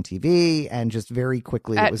pilots for MTV, and just very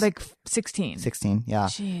quickly At it was like 16. 16, yeah.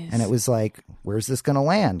 Jeez. And it was like, where's this going to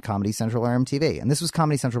land? Comedy Central or MTV? And this was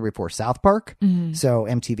Comedy Central before South Park, so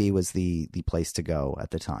MTV was the place to go at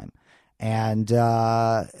the time. And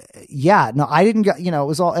I didn't get, it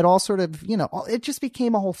all sort of, it just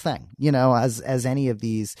became a whole thing, as any of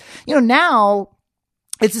these, now.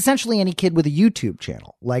 It's essentially any kid with a YouTube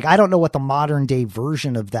channel. Like, I don't know what the modern day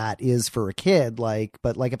version of that is for a kid. But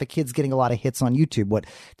if a kid's getting a lot of hits on YouTube, do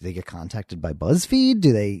they get contacted by BuzzFeed?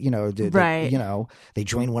 Do they, they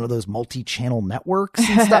join one of those multi-channel networks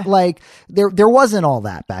and stuff? Like, there wasn't all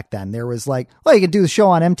that back then. There was like, you can do the show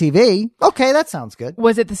on MTV. Okay, that sounds good.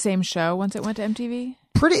 Was it the same show once it went to MTV?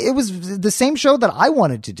 It was the same show that I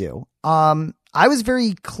wanted to do. I was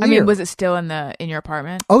very clear. I mean, was it still in your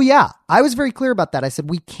apartment? Oh, yeah. I was very clear about that. I said,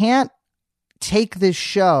 we can't take this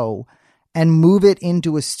show and move it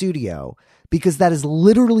into a studio, because that is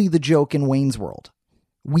literally the joke in Wayne's World.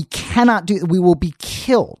 We cannot we will be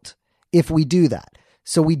killed if we do that.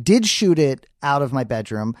 So we did shoot it out of my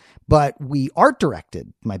bedroom, but we art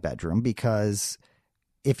directed my bedroom, because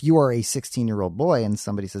if you are a 16-year-old boy and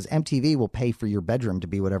somebody says MTV will pay for your bedroom to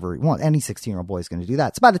be whatever you want, any 16-year-old boy is going to do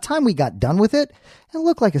that. So by the time we got done with it, it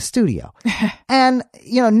looked like a studio. And,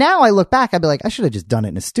 now I look back, I'd be like, I should have just done it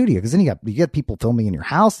in a studio, because then you get people filming in your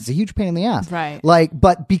house. It's a huge pain in the ass. Right.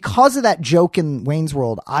 But because of that joke in Wayne's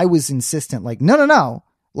World, I was insistent, like, no.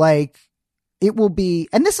 Like, it will be,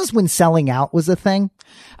 and this is when selling out was a thing.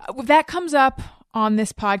 That comes up on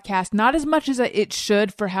this podcast, not as much as it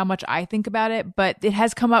should for how much I think about it, but it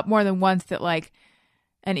has come up more than once that, like,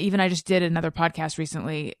 and even I just did another podcast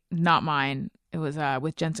recently, not mine. It was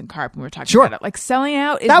with Jensen Karp, and we were talking about it. Like, selling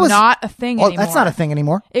out is not a thing anymore. That's not a thing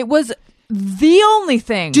anymore. It was the only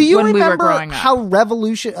thing. Do you when remember we were growing up. how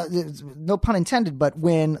Revolution, no pun intended, but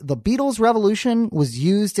when the Beatles' Revolution was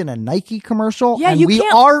used in a Nike commercial, yeah,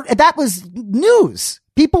 that was news.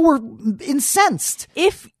 People were incensed.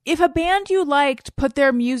 If a band you liked put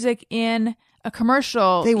their music in a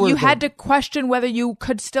commercial, you had to question whether you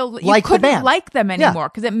could still couldn't like them anymore,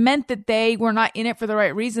 because it meant that they were not in it for the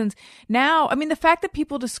right reasons. Now, I mean, the fact that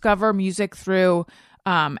people discover music through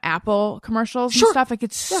Apple commercials and stuff, like,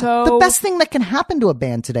 it's so the best thing that can happen to a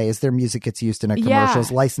band today is their music gets used in a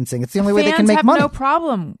commercial's licensing. It's the only way they can make money. Fans have no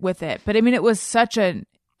problem with it, but I mean, it was such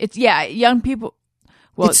young people.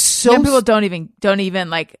 Well, young people don't even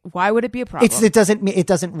like. Why would it be a problem? It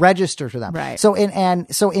doesn't register to them. Right. So in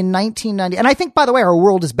 1990, and I think, by the way, our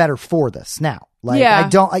world is better for this now. Like, I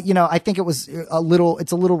think it's a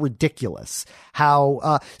little ridiculous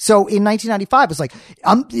how, so in 1995, it's like,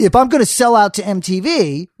 if I'm going to sell out to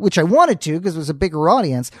MTV, which I wanted to, because it was a bigger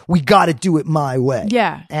audience, we got to do it my way.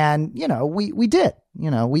 Yeah. And, we did,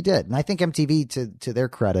 we did. And I think MTV, to their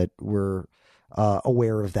credit, were,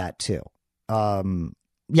 aware of that too.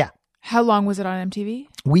 Yeah. How long was it on MTV?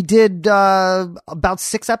 We did, about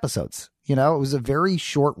 6 episodes. It was a very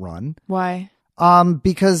short run. Why?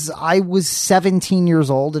 Because I was 17 years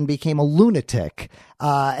old and became a lunatic.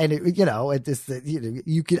 And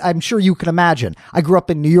I'm sure you can imagine. I grew up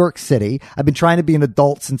in New York City. I've been trying to be an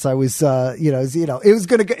adult since I was, it was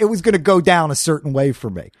going to go down a certain way for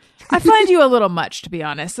me. I find you a little much, to be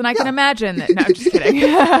honest. And I can imagine that. No, I'm just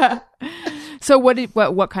kidding. So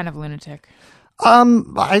what kind of lunatic?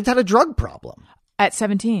 I had a drug problem. At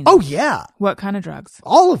 17? Oh, yeah. What kind of drugs?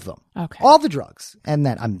 All of them. Okay. All the drugs. And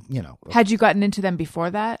then Had you gotten into them before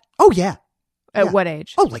that? Oh, yeah. At what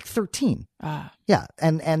age? Oh, like 13. Ah. Yeah.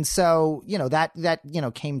 And so,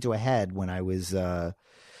 that came to a head when I was, a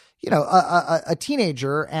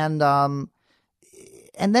teenager, and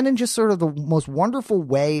then in just sort of the most wonderful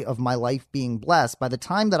way of my life being blessed, by the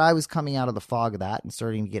time that I was coming out of the fog of that and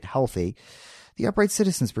starting to get healthy, the Upright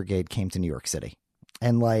Citizens Brigade came to New York City.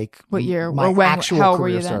 And like, what year? My actual how career were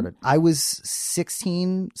you started. Then? I was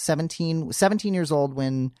 17 years old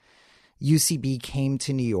when UCB came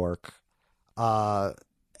to New York. And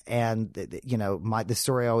the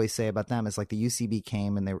story I always say about them is, like, the UCB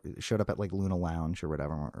came and they showed up at like Luna Lounge or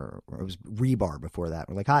whatever, or it was Rebar before that.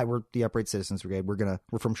 We're like, hi, we're the Upright Citizens Brigade. We're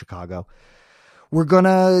from Chicago. We're going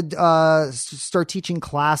to start teaching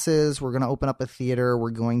classes. We're going to open up a theater. We're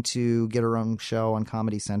going to get our own show on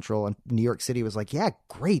Comedy Central. And New York City was like, yeah,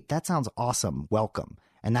 great. That sounds awesome. Welcome.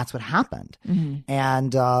 And that's what happened. Mm-hmm.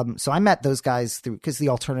 And so I met those guys because the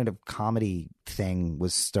alternative comedy thing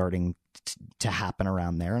was starting to happen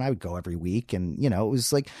around there. And I would go every week. And, you know, it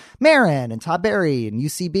was like Marin and Todd Barry and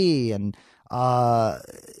UCB and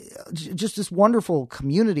just this wonderful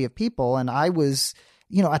community of people. And I was,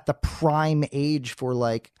 you know, at the prime age for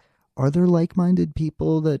like, are there like-minded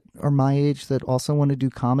people that are my age that also want to do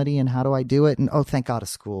comedy, and how do I do it? And oh, thank God a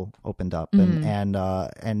school opened up, and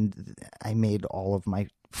I made all of my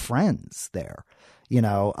friends there. You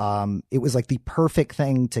know, it was like the perfect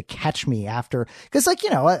thing to catch me after, because like, you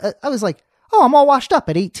know, I was like, oh, I'm all washed up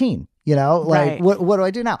at 18. You know, like Right. what do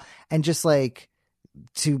I do now? And just like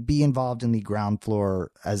to be involved in the ground floor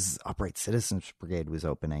as Upright Citizens Brigade was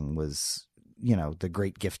opening was, you know, the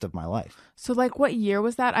great gift of my life. So, like, what year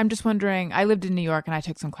was that? I'm just wondering. I lived in New York and I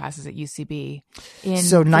took some classes at UCB.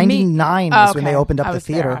 So 99 is when they opened up I the was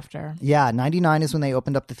there theater. after. Yeah, 99 is when they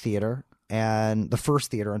opened up the theater, and the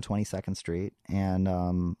first theater on 22nd Street.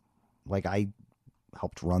 And like I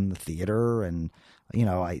helped run the theater, and, you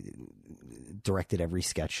know, I directed every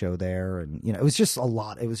sketch show there, and, you know, it was just a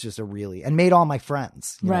lot. It was just and made all my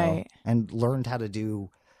friends, you know, Right. and learned how to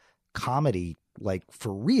do comedy like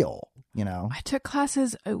for real, you know. I took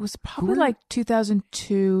classes. It was probably were- like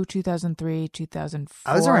 2002, 2003,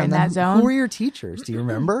 2004 I was around in then. that zone. Who were your teachers? Do you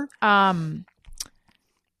remember? Ian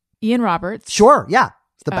Roberts. Sure. Yeah.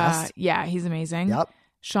 It's the best. Yeah, he's amazing. Yep.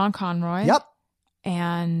 Sean Conroy. Yep.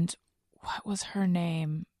 And what was her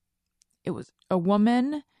name? It was a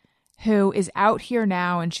woman who is out here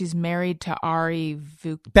now, and she's married to Ari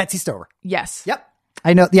Vuk. Betsy Stover. Yes. Yep.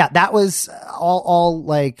 I know. Yeah. That was all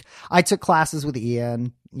like, I took classes with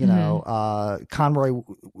Ian, you know, Conroy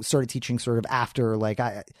started teaching sort of after, like,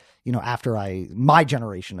 my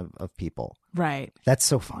generation of people. Right. That's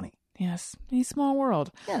so funny. Yes. A small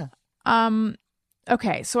world. Yeah.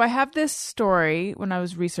 Okay, so I have this story when I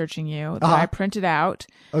was researching you that I printed out.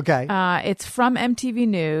 Okay. It's from MTV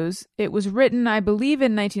News. It was written, I believe,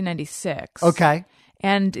 in 1996. Okay.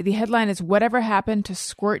 And the headline is Whatever Happened to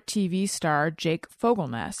Squirt TV Star Jake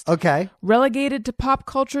Fogelnest? Okay. Relegated to pop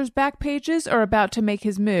culture's back pages or about to make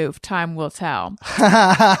his move? Time will tell.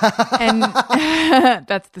 And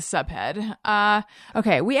that's the subhead.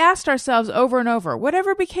 Okay, we asked ourselves over and over,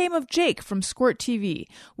 whatever became of Jake from Squirt TV?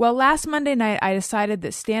 Well, last Monday night, I decided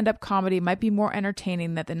that stand-up comedy might be more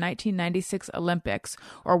entertaining than the 1996 Olympics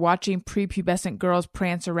or watching prepubescent girls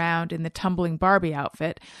prance around in the tumbling Barbie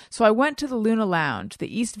outfit. So I went to the Luna Lounge,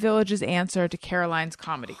 the East Village's answer to Caroline's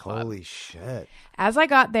Comedy Club. Holy shit. As I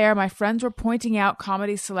got there, my friends were pointing out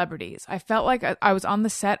comedy celebrities. I felt like I was on the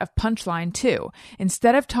set of Punchline, too.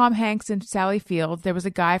 Instead of Tom Hanks and Sally Field, there was a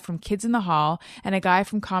guy from Kids in the Hall and a guy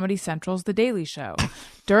from Comedy Central's The Daily Show.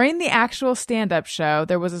 During the actual stand-up show,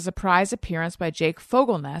 there was a surprise appearance by Jake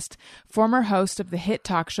Fogelnest, former host of the hit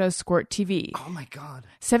talk show Squirt TV. Oh my God.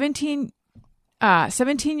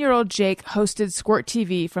 17-year-old Jake hosted Squirt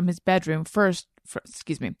TV from his bedroom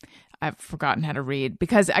I've forgotten how to read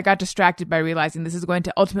because I got distracted by realizing this is going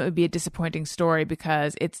to ultimately be a disappointing story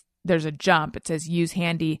because there's a jump. It says use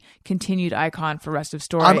handy continued icon for rest of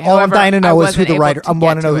story. All I'm dying to know is who the writer. I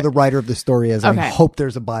want to know who it. the writer of the story is. Okay. I hope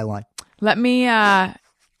there's a byline. Let me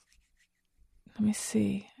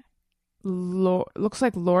see. Looks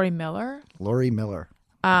like Lori Miller. Lori Miller.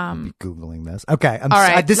 I'm Googling this. Okay. All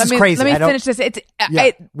right. This is crazy. Let me finish this.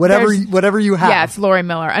 Whatever you have. Yeah, it's Lori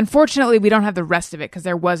Miller. Unfortunately, we don't have the rest of it because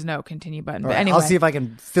there was no continue button. But anyway. I'll see if I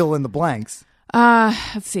can fill in the blanks.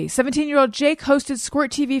 Let's see. 17-year-old Jake hosted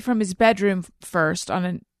Squirt TV from his bedroom first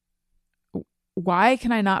on why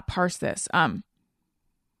can I not parse this?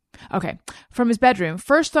 Okay. From his bedroom,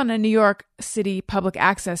 first on a New York City public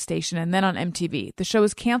access station and then on MTV. The show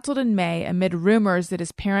was canceled in May amid rumors that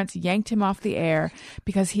his parents yanked him off the air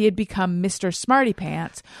because he had become Mr. Smarty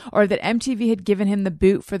Pants or that MTV had given him the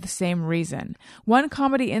boot for the same reason. One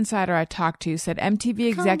comedy insider I talked to said MTV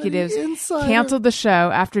executives canceled the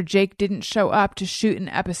show after Jake didn't show up to shoot an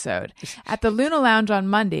episode. At the Luna Lounge on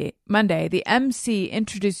Monday, the MC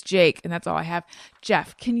introduced Jake, and that's all I have.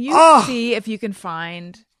 Jeff, can you see if you can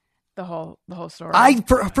find the whole story?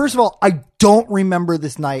 First of all, I don't remember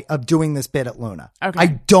this night of doing this bit at Luna. Okay. I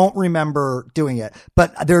don't remember doing it,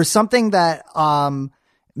 but there's something that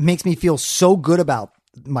makes me feel so good about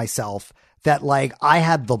myself that like I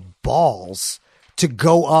had the balls to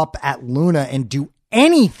go up at Luna and do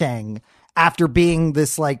anything after being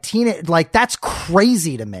this like teenage, like that's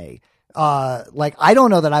crazy to me. Like I don't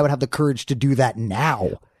know that I would have the courage to do that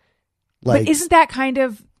now. Like, but isn't that kind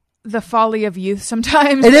of the folly of youth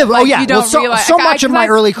sometimes? It is. Like, oh yeah. You don't realize so much of my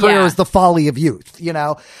early career is the folly of youth, you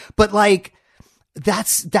know, but like,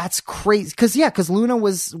 That's crazy. Cause Luna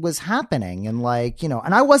was happening, and like, and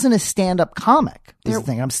I wasn't a stand-up comic is the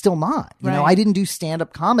thing. I'm still not, I didn't do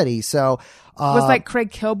stand-up comedy. So, was like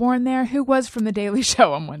Craig Kilborn there? Who was from The Daily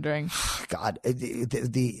Show? I'm wondering. God,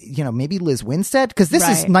 maybe Liz Winstead. Cause this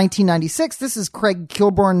is 1996. This is Craig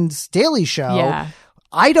Kilborn's Daily Show. Yeah.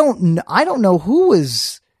 I don't know who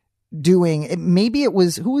was doing it. Maybe it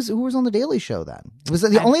was who was on the Daily Show then. It was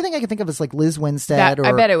the only thing I can think of is like Liz Winstead.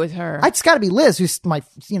 I bet it was her. It's got to be Liz, who's my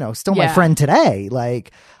still my friend today.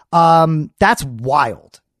 Like, that's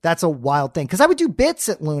wild. That's a wild thing, because I would do bits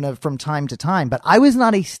at Luna from time to time, but I was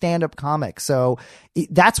not a stand-up comic. So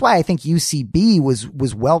that's why I think UCB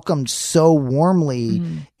was welcomed so warmly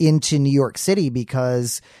into New York City,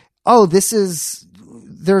 because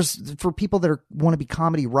there's for people that want to be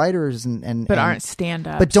comedy writers but aren't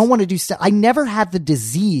stand-up, but don't want to do I never had the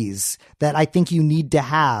disease that I think you need to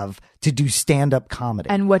have to do stand-up comedy.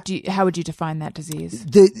 And how would you define that disease?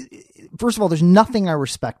 First of all, there's nothing I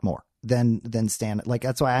respect more than stand. Like,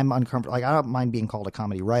 that's why I'm uncomfortable. Like, I don't mind being called a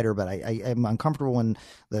comedy writer, but I am uncomfortable when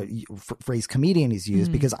the phrase comedian is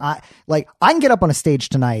used, because I can get up on a stage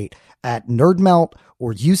tonight at Nerd Melt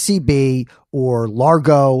or UCB or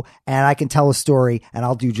Largo, and I can tell a story and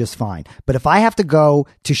I'll do just fine. But if I have to go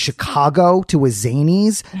to Chicago to a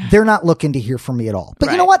Zanies, they're not looking to hear from me at all. But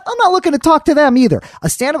you know what? I'm not looking to talk to them either. A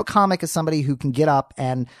stand-up comic is somebody who can get up,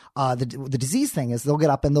 and the disease thing is they'll get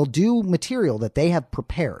up and they'll do material that they have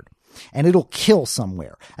prepared, and it'll kill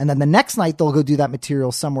somewhere. And then the next night they'll go do that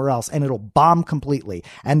material somewhere else, and it'll bomb completely.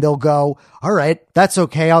 And they'll go, all right, that's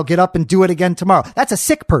okay. I'll get up and do it again tomorrow. That's a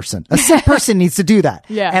sick person. A sick person needs to do that.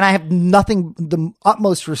 Yeah. And I have the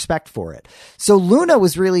utmost respect for it. So Luna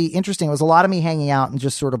was really interesting. It was a lot of me hanging out and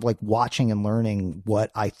just sort of like watching and learning what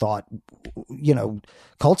I thought,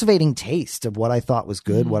 cultivating taste of what I thought was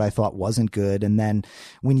good, what I thought wasn't good. And then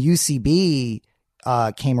when UCB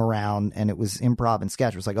came around and it was improv and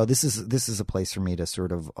sketch, it was like, oh, this is a place for me to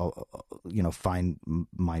sort of, find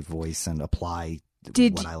my voice and apply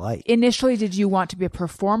what I like. Initially, did you want to be a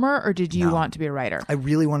performer, or did you want to be a writer? I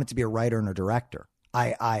really wanted to be a writer and a director.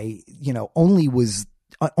 I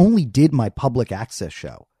only did my public access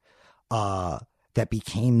show, that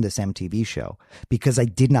became this MTV show, because I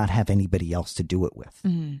did not have anybody else to do it with.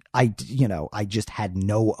 I just had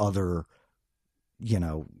no other,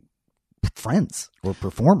 friends or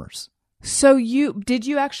performers. So did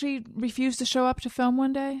you actually refuse to show up to film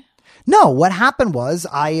one day? No, what happened was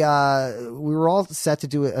we were all set to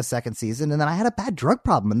do a second season, and then I had a bad drug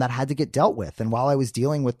problem, and that had to get dealt with. And while I was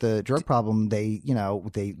dealing with the drug problem, they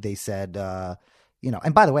said,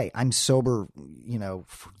 and by the way, I'm sober,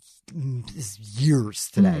 for years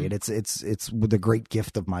today, and it's the great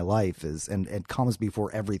gift of my life and it comes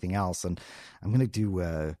before everything else. And I'm going to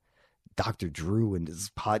do, Dr. Drew and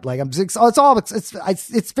his pod, like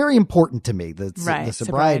it's very important to me, the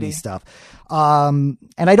sobriety stuff. And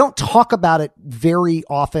I don't talk about it very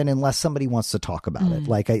often unless somebody wants to talk about it.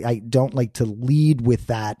 Like I don't like to lead with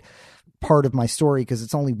that part of my story, because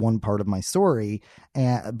it's only one part of my story.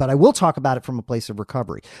 But I will talk about it from a place of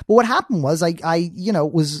recovery. But what happened was I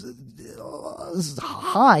was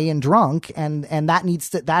high and drunk, and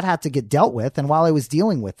that had to get dealt with. And while I was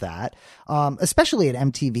dealing with that, especially at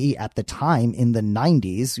MTV at the time in the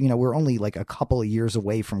 90s, we're only like a couple of years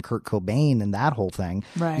away from Kurt Cobain and that whole thing,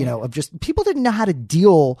 right? Of just people didn't know how to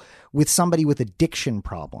deal with somebody with addiction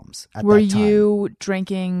problems at that time. Were you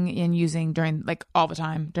drinking and using during all the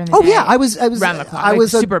time during the day? Oh yeah, I was around the clock. I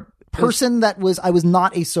was super person I was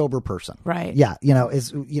not a sober person. Right. Yeah.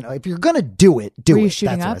 If you're going to do it, do it. Were you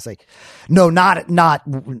shooting That's up? what I say. No, not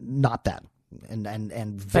that.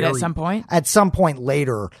 And but at some point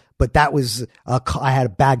later, but that was, I had a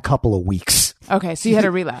bad couple of weeks. Okay. So you had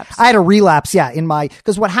a relapse. I had a relapse. Yeah.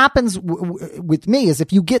 because what happens with me is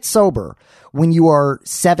if you get sober when you are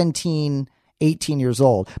 17, 18 years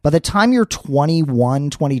old, by the time you're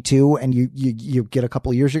 21, 22, and you get a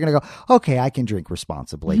couple of years, you're going to go, okay, I can drink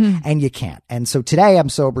responsibly. And you can't. And so today I'm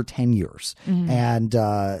sober 10 years. And,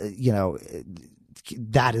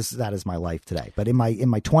 that is my life today. But in my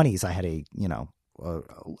 20s, I had a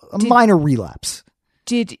minor relapse.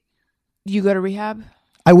 Did you go to rehab?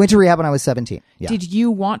 I went to rehab when I was 17. Yeah. Did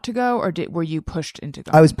you want to go, or were you pushed into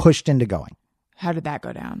going? I was pushed into going. How did that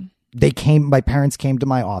go down? My parents came to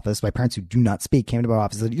my office. My parents, who do not speak, came to my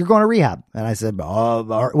office and said, "You're going to rehab." And I said,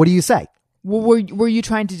 what do you say? Well, were you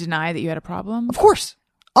trying to deny that you had a problem? Of course.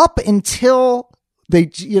 Up until they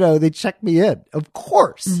checked me in. Of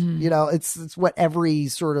course. It's what every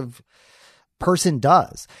sort of person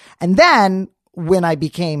does. And then when I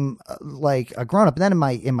became like a grown up, and then in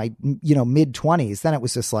my mid 20s, then it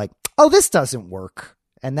was just like, oh, this doesn't work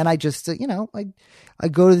And then I just, I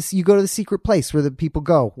go to this, you go to the secret place where the people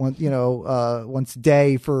go, once a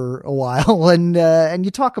day for a while and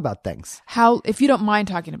you talk about things. How, if you don't mind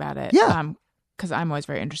talking about it. Yeah. Because I'm always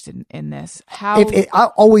very interested in this. I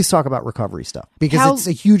always talk about recovery stuff because it's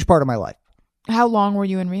a huge part of my life. How long were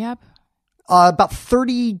you in rehab? About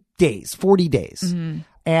 40 days. Mm-hmm.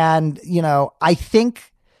 And, I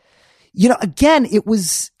think, again,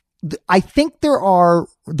 I think the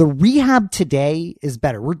rehab today is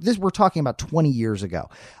better. We're talking about 20 years ago.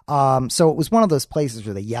 So it was one of those places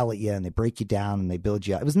where they yell at you and they break you down and they build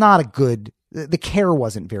you up. It was not the care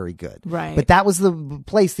wasn't very good. Right. But that was the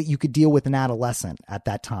place that you could deal with an adolescent at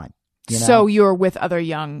that time. So you were with other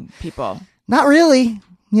young people? Not really,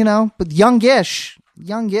 but youngish,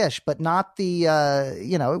 but not the,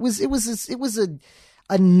 it was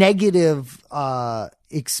a negative,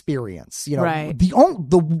 experience, right.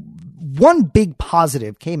 The one big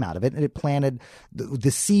positive came out of it, and it planted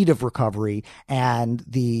the seed of recovery and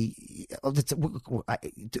the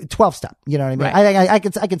 12-step, you know what I mean?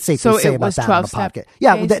 Right. I could safely say about that on the podcast.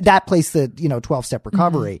 Yeah. That place, the, 12-step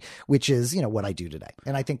recovery, which is, what I do today.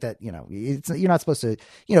 And I think that, you're not supposed to,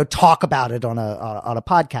 talk about it on a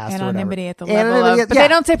podcast. Anonymity at the level of, but they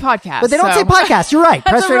don't say podcast. But they don't say podcast. You're right.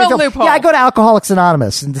 That's a real loophole. Yeah. I go to Alcoholics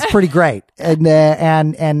Anonymous and it's pretty great.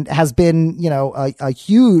 And has been, a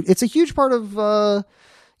huge part of,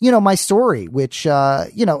 my story, which, I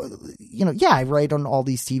write on all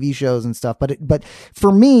these TV shows and stuff, but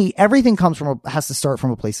for me, everything has to start from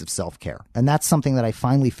a place of self-care. And that's something that I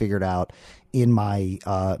finally figured out in my,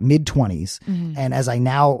 mid 20s. Mm-hmm. And as I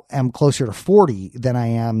now am closer to 40 than I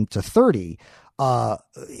am to 30,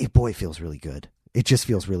 it feels really good. It just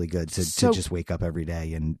feels really good to just wake up every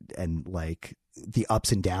day and like the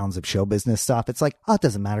ups and downs of show business stuff. It's like, it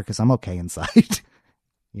doesn't matter because I'm okay inside.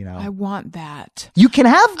 I want that. You can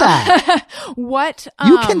have that. What?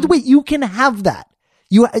 You can have that.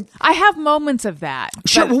 I have moments of that.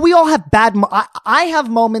 Sure. Well, we all have bad. I have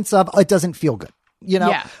moments of it doesn't feel good,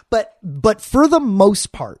 Yeah. But for the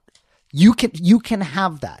most part, you can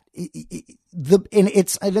have that. And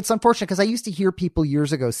it's unfortunate because I used to hear people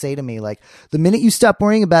years ago say to me, like, the minute you stop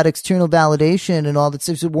worrying about external validation and all that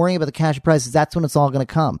stuff, worrying about the cash prizes, that's when it's all going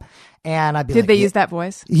to come. And I'd be did they use that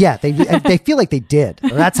voice? Yeah, they feel like they did. Or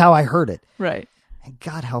that's how I heard it. Right. And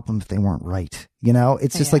God help them if they weren't right.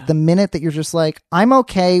 It's just like the minute that you're just like, I'm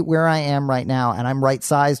okay where I am right now, and I'm right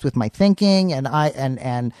sized with my thinking, and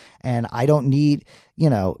I don't need.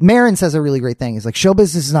 Marin says a really great thing. He's like, show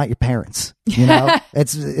business is not your parents.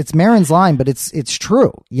 It's Marin's line, but it's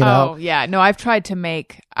true. Oh yeah, no, I've tried to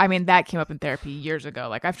make. I mean, that came up in therapy years ago.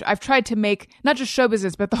 Like I've tried to make not just show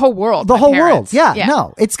business, but the whole world. The whole world. Yeah.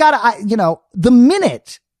 No, it's got to. The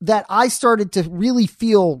minute that I started to really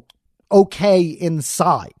feel okay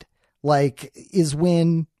inside, like, is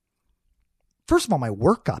when, first of all, my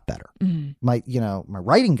work got better. Mm-hmm. My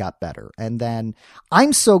writing got better. And then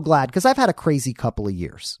I'm so glad because I've had a crazy couple of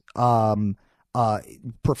years,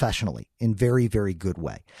 professionally in very, very good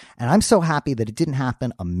way. And I'm so happy that it didn't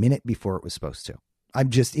happen a minute before it was supposed to. I'm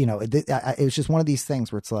just, it was just one of these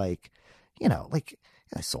things where it's like, like,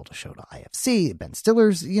 I sold a show to IFC. Ben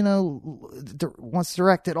Stiller's, wants to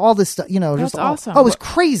direct it. All this stuff, That's just awesome. It was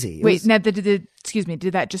crazy. Wait, now, excuse me,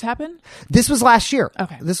 did that just happen? This was last year.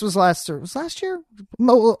 Okay. This was last year?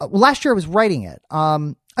 No, last year I was writing it.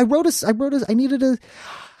 I needed a,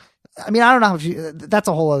 I mean, I don't know if that's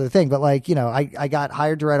a whole other thing, but like, I got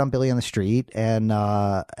hired to write on Billy on the Street, and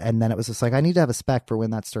then it was just like, I need to have a spec for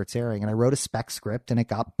when that starts airing. And I wrote a spec script and it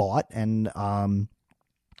got bought, and,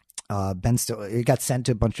 Ben Stiller, it got sent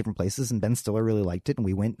to a bunch of different places, and Ben Stiller really liked it.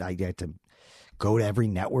 And I had to go to every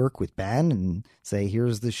network with Ben and say,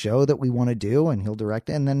 here's the show that we want to do, and he'll direct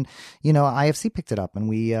it. And then, IFC picked it up, and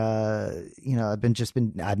we, I've just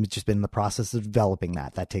been in the process of developing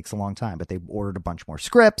that. That takes a long time, but they ordered a bunch more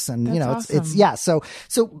scripts, and That's awesome.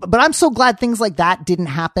 But I'm so glad things like that didn't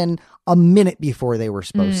happen a minute before they were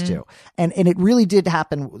supposed to. And it really did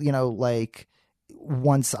happen, like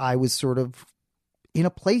once I was sort of in a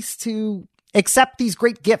place to accept these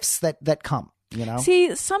great gifts that come,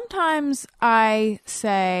 See, sometimes I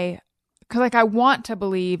say, because like I want to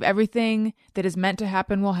believe everything that is meant to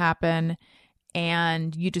happen will happen,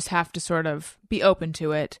 and you just have to sort of be open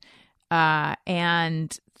to it,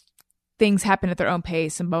 and things happen at their own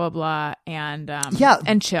pace and blah, blah, blah,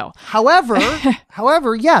 and chill.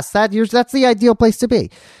 However, yes, that's the ideal place to be.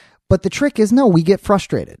 But the trick is, no, we get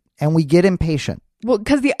frustrated and we get impatient. Well,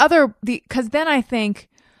 because then I think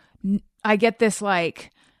I get this,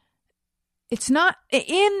 like, it's not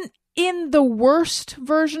in the worst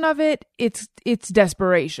version of it. It's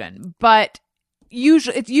desperation, but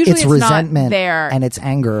usually it's it's resentment not there, and it's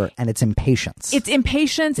anger and it's impatience. It's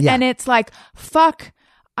impatience, Yeah. and it's like, fuck,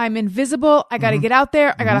 I'm invisible. I got to get out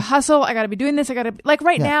there. I got to hustle. I got to be doing this. I got to, like,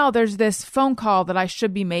 right now, there's this phone call that I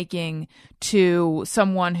should be making to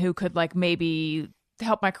someone who could, like, maybe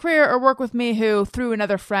help my career or work with me, who through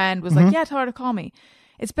another friend was like, yeah, tell her to call me.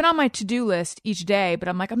 It's been on my to-do list each day, but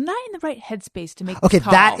I'm like, I'm not in the right headspace to make this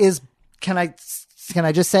call. That is, can I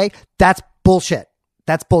just say, that's bullshit.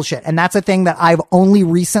 That's bullshit. And that's a thing that I've only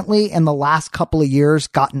recently in the last couple of years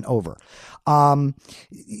gotten over.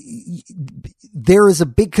 There is a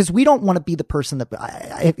big, because we don't want to be the person that,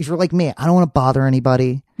 if you're like me, I don't want to bother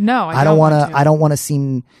anybody. No, I don't want to. I don't want to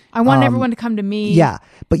seem. I want everyone to come to me. Yeah,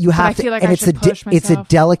 but you have I to. feel like and I it's should push it's a myself.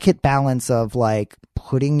 delicate balance of like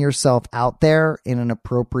putting yourself out there in an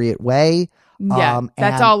appropriate way. Yeah,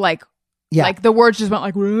 that's and- all like, Yeah. like the words just went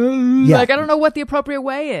like, Yeah. like, I don't know what the appropriate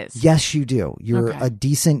way is. Yes, you do. You're Okay. a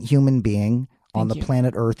decent human being on Thank the you.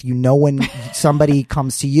 planet Earth. You know when somebody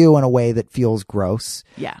comes to you in a way that feels gross.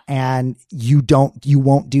 Yeah. And you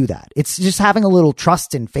won't do that. It's just having a little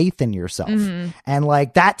trust and faith in yourself. Mm-hmm. And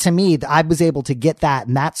like that to me, I was able to get that.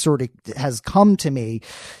 And that sort of has come to me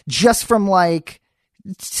just from like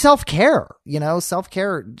self-care,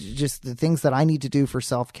 self-care, just the things that I need to do for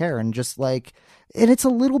self-care and just like, and it's a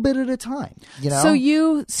little bit at a time,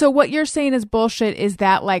 So what you're saying is bullshit is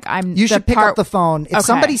that like You should pick up the phone. If Okay.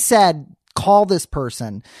 somebody said, call this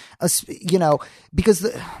person, because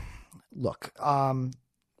look,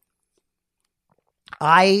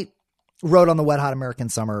 I wrote on the Wet Hot American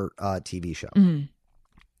Summer TV show. Mm-hmm.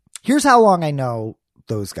 Here's how long I know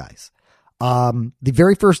those guys. The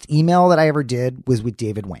very first email that I ever did was with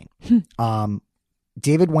David Wayne.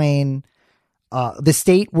 David Wayne, the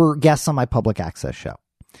State were guests on my public access show.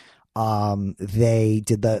 They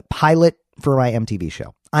did the pilot for my MTV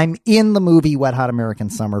show. I'm in the movie Wet Hot American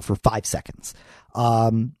Summer for 5 seconds.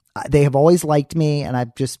 They have always liked me, and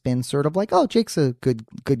I've just been sort of like, oh, Jake's a good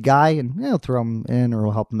guy, and we'll throw him in or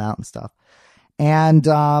we'll help him out and stuff. And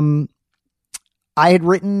I had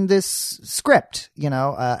written this script, and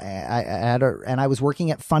I was working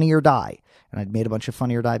at Funny or Die, and I'd made a bunch of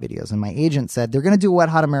Funny or Die videos. And my agent said, they're going to do a Wet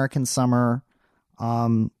Hot American Summer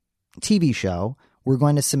TV show. We're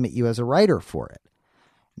going to submit you as a writer for it.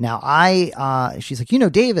 Now she's like,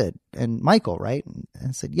 David and Michael, right? And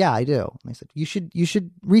I said, yeah, I do. And I said, you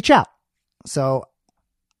should reach out. So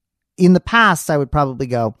in the past, I would probably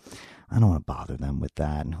go, I don't want to bother them with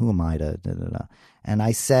that. And who am I to, da, da, da. And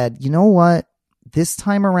I said, you know what? This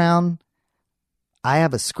time around, I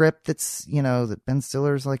have a script that's, that Ben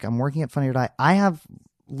Stiller's like, I'm working at Funny or Die. I have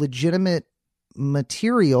legitimate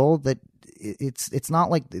material that it's not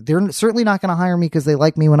like they're certainly not going to hire me because they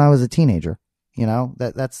like me when I was a teenager.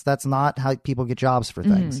 That's not how people get jobs for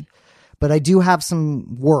things. But I do have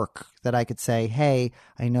some work that I could say, hey,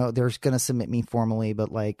 I know they're going to submit me formally,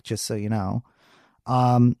 but like, just so you know.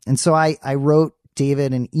 And so I wrote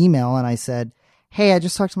David an email and I said, hey, I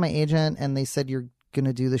just talked to my agent and they said you're going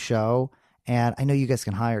to do the show. And I know you guys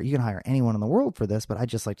can hire anyone in the world for this, but I'd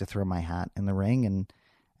just like to throw my hat in the ring.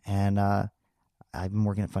 And I've been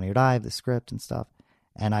working at Funny or Die, the script and stuff.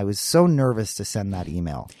 And I was so nervous to send that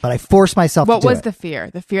email, but I forced myself to do it. What was the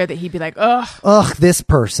fear? The fear that he'd be like, ugh. Ugh, this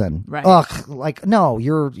person. Right. Ugh, like, no,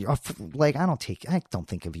 you're like, I don't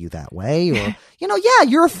think of you that way. Or, yeah,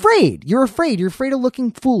 you're afraid. You're afraid of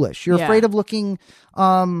looking foolish. You're afraid of looking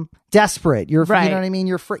desperate. You're, right. You know what I mean?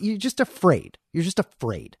 You're just afraid. You're just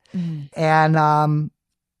afraid. Mm. And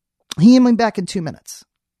he emailed me back in 2 minutes.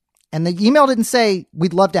 And the email didn't say,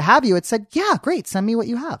 we'd love to have you. It said, yeah, great. Send me what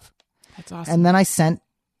you have. That's awesome. And then I sent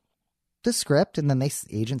the script and then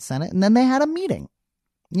agent sent it and then they had a meeting.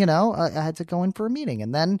 I had to go in for a meeting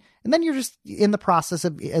and then you're just in the process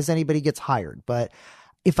of as anybody gets hired. But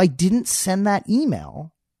if I didn't send that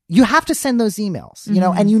email, you have to send those emails,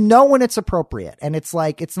 and when it's appropriate. And it's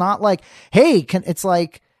like, it's not like, hey, can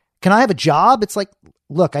I have a job? It's like,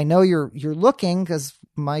 look, I know you're looking because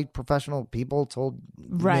my professional people told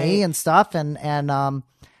me and stuff. And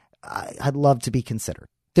I'd love to be considered.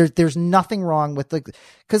 There's nothing wrong with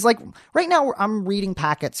because like right now I'm reading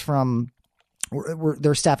packets from,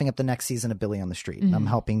 they're staffing up the next season of Billy on the Street. And I'm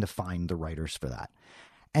helping to find the writers for that.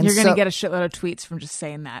 And you're going to get a shitload of tweets from just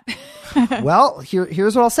saying that. Well,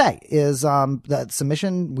 here's what I'll say is, the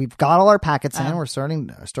submission, we've got all our packets in, we're starting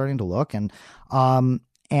to look and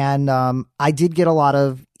I did get a lot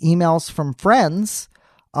of emails from friends,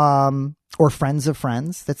 or friends of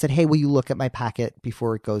friends that said, hey, will you look at my packet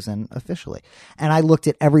before it goes in officially? And I looked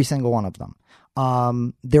at every single one of them.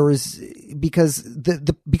 There was because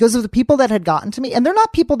because of the people that had gotten to me, and they're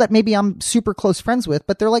not people that maybe I'm super close friends with,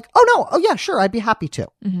 but they're like, oh no, oh yeah, sure, I'd be happy to.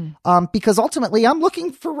 Because ultimately we're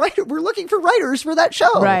looking for writers for that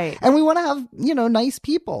show. Right. And we want to have, nice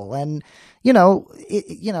people. And,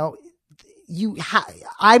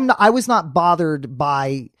 I was not bothered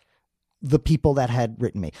by the people that had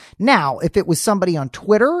written me. Now, if it was somebody on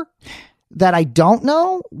Twitter that I don't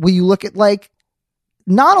know, will you look at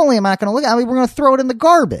not only am I not going to look at it, we're going to throw it in the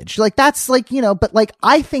garbage. That's but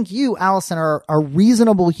I think you, Allison, are a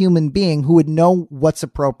reasonable human being who would know what's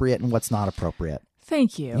appropriate and what's not appropriate.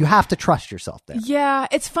 Thank you. You have to trust yourself there. Yeah.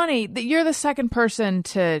 It's funny that you're the second person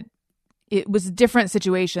it was different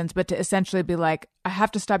situations, but to essentially be like, I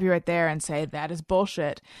have to stop you right there and say that is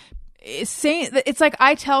bullshit. It's like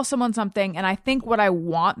I tell someone something and I think what I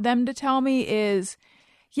want them to tell me is,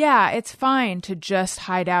 yeah, it's fine to just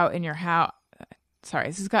hide out in your house. Sorry,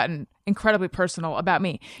 this has gotten incredibly personal about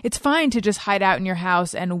me. It's fine to just hide out in your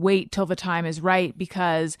house and wait till the time is right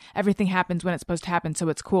because everything happens when it's supposed to happen, so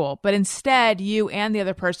it's cool. But instead, you and the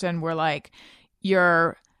other person were like,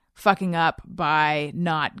 you're fucking up by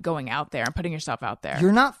not going out there and putting yourself out there.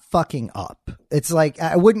 You're not fucking up. It's like,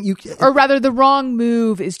 or rather, the wrong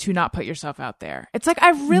move is to not put yourself out there. It's like,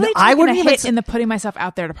 I've really taken a hit in the putting myself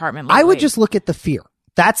out there department lately. I would just look at the fear.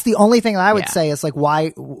 That's the only thing that I would say is why,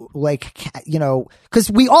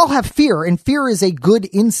 because we all have fear, and fear is a good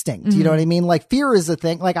instinct. You know what I mean? Fear is a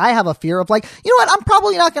thing. I have a fear of you know what? I'm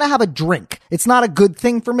probably not going to have a drink. It's not a good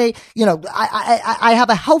thing for me. I have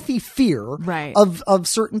a healthy fear of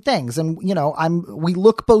certain things. And, we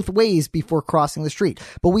look both ways before crossing the street,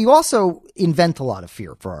 but we also invent a lot of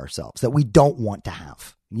fear for ourselves that we don't want to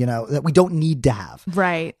have, that we don't need to have.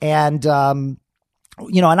 Right. And,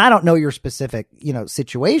 and I don't know your specific,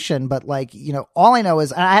 situation, but all I know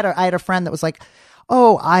is I had a friend that was like,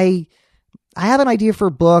 oh, I have an idea for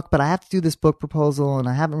a book, but I have to do this book proposal and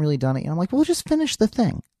I haven't really done it. And I'm like, well, just finish the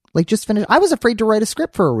thing. Just finish. I was afraid to write a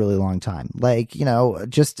script for a really long time.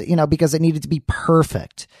 Because it needed to be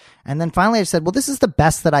perfect. And then finally I said, well, this is the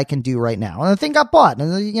best that I can do right now. And the thing got bought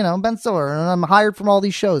and, Ben Stiller, and I'm hired from all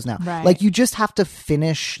these shows now. Right. You just have to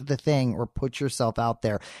finish the thing or put yourself out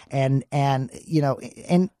there and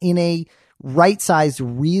in a right-sized,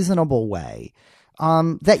 reasonable way.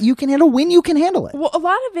 That you can handle when you can handle it. Well, a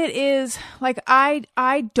lot of it is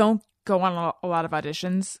I don't go on a lot of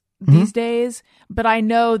auditions these days, but I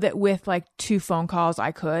know that with 2 phone calls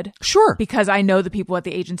I could. Sure. Because I know the people at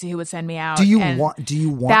the agency who would send me out. Do you want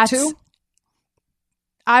to?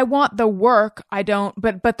 I want the work. I don't,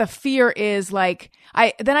 but the fear is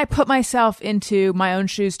I put myself into my own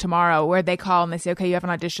shoes tomorrow where they call and they say, okay, you have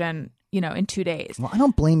an audition, in 2 days. Well, I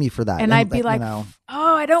don't blame you for that. And I'd be like, oh,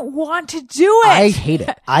 I don't want to do it. I hate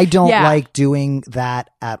it. I don't like doing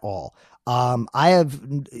that at all.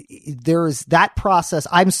 There's that process.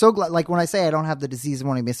 I'm so glad, when I say I don't have the disease of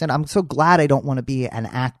wanting to be a stand, I'm so glad I don't want to be an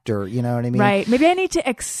actor. You know what I mean? Right. Maybe I need to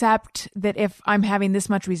accept that if I'm having this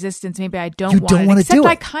much resistance, maybe I don't want to do it.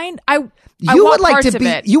 You would like to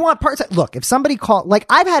be, you want parts of, look, if somebody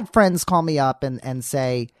I've had friends call me up and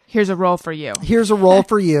say, here's a role for you. Here's a role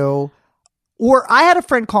for you. Or I had a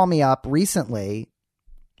friend call me up recently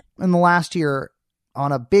in the last year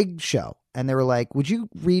on a big show. And they were like, would you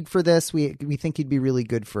read for this? We think you'd be really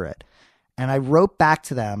good for it. And I wrote back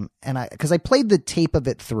to them because I played the tape of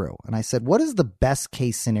it through and I said, what is the best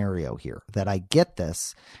case scenario here? That I get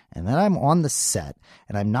this and then I'm on the set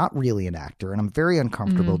and I'm not really an actor and I'm very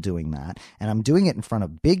uncomfortable doing that. And I'm doing it in front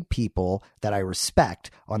of big people that I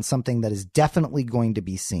respect on something that is definitely going to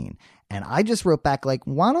be seen. And I just wrote back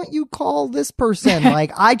why don't you call this person?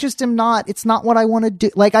 I just am not, it's not what I want to do.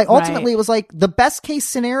 I ultimately, It was the best case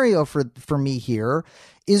scenario for me here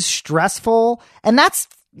is stressful. And that's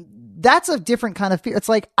a different kind of fear. It's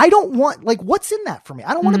I don't want, what's in that for me?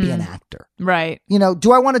 I don't want to be an actor. Right.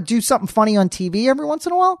 Do I want to do something funny on TV every once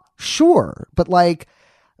in a while? Sure. But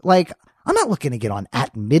I'm not looking to get on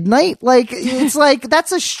at midnight. It's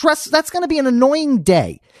that's a stress. That's going to be an annoying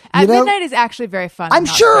day. At midnight is actually very fun. I'm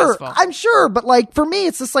sure. But for me,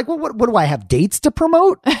 it's just well, what do I have dates to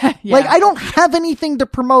promote? Yeah. I don't have anything to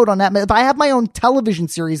promote on that. If I have my own television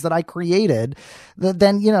series that I created,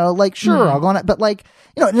 then, sure, I'll go on it. But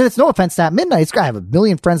and it's no offense to At Midnight. It's great. I have a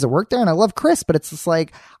million friends that work there and I love Chris, but it's just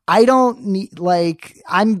I don't need,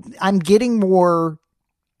 I'm getting more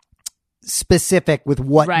specific with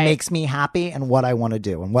what makes me happy and what I want to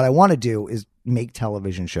do. And what I want to do is make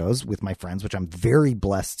television shows with my friends, which I'm very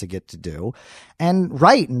blessed to get to do, and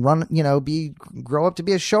write and run, grow up to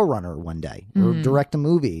be a showrunner one day or direct a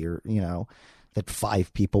movie or, that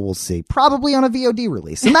 5 people will see probably on a VOD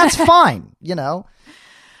release. And that's fine,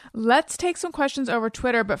 Let's take some questions over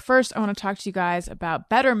Twitter, but first I want to talk to you guys about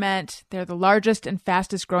Betterment. They're the largest and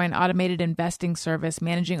fastest growing automated investing service,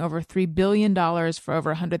 managing over $3 billion for over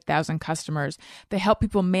 100,000 customers. They help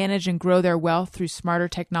people manage and grow their wealth through smarter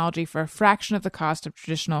technology for a fraction of the cost of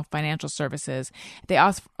traditional financial services. They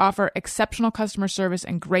offer exceptional customer service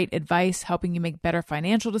and great advice, helping you make better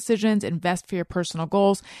financial decisions, invest for your personal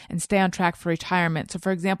goals, and stay on track for retirement. So,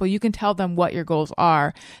 for example, you can tell them what your goals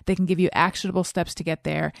are. They can give you actionable steps to get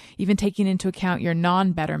there, even taking into account your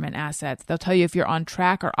non-Betterment assets. They'll tell you if you're on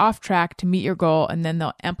track or off track to meet your goal, and then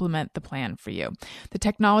they'll implement the plan for you. The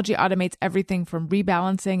technology automates everything from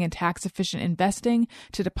rebalancing and tax-efficient investing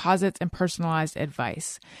to deposits and personalized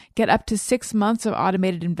advice. Get up to 6 months of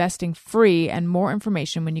automated investing free and more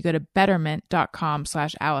information when you go to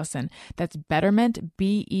betterment.com/Allison. That's Betterment,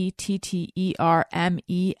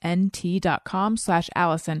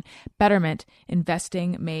 BETTERMENT.com/Allison. Betterment,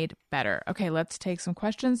 investing made better. Okay, let's take some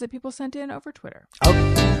questions that people sent in over Twitter.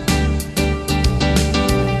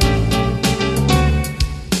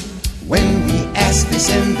 When we ask, they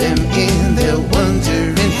send them in. They're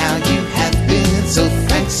wondering how you have been. So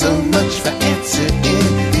thanks so much for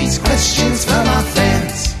answering these questions from our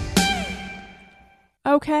fans.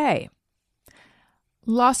 Okay.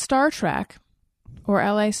 La Star Trek, or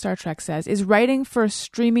LA Star Trek says, is writing for a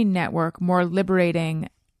streaming network more liberating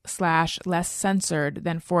 / less censored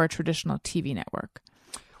than for a traditional TV network?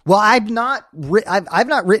 Well, I've not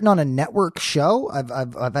written on a network show. I've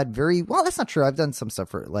had that's not true. I've done some stuff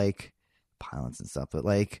for like pilots and stuff, but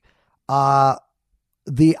like I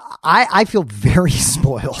feel very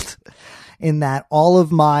spoiled in that all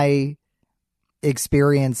of my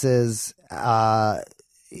experiences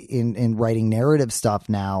in writing narrative stuff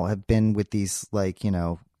now have been with these, like, you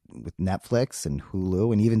know, with Netflix and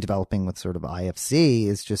Hulu, and even developing with sort of IFC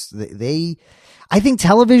is just I think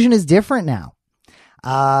television is different now.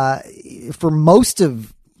 For most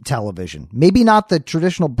of television, maybe not the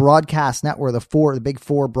traditional broadcast network, the big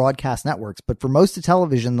four broadcast networks, but for most of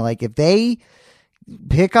television, like if they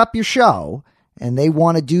pick up your show and they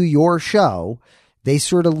want to do your show, they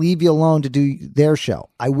sort of leave you alone to do their show.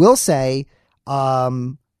 I will say,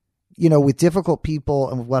 you know, with Difficult People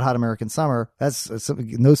and with Wet Hot American Summer, that's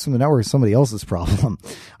those from the network is somebody else's problem.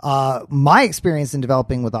 My experience in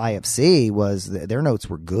developing with IFC was their notes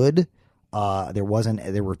were good. They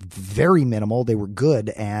were very minimal. They were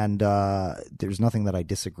good. And, there's nothing that I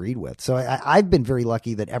disagreed with. So I've been very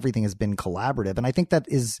lucky that everything has been collaborative. And I think that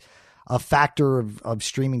is a factor of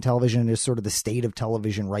streaming television and is sort of the state of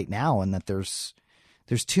television right now. And that there's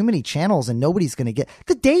too many channels and nobody's going to get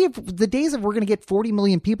the days of we're going to get 40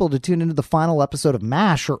 million people to tune into the final episode of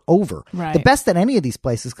MASH are over. Right. The best that any of these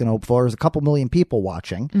places can hope for is a couple million people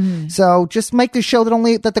watching. Mm-hmm. So just make the show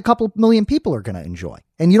that the couple million people are going to enjoy.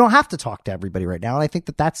 And you don't have to talk to everybody right now. And I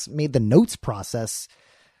think that's made the notes process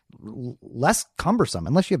less cumbersome,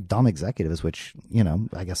 unless you have dumb executives, which, you know,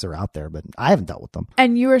 I guess are out there, but I haven't dealt with them.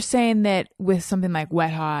 And you were saying that with something like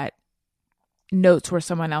Wet Hot, notes were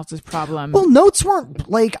someone else's problem. Well, notes weren't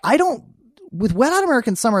like, with Wet Hot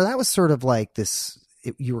American Summer, that was sort of like this,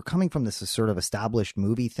 you were coming from this sort of established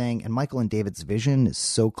movie thing, and Michael and David's vision is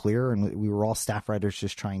so clear, and we were all staff writers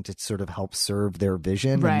just trying to sort of help serve their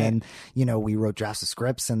vision. Right. And then, you know, we wrote drafts of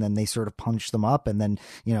scripts, and then they sort of punched them up and then,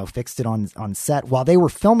 you know, fixed it on set. While they were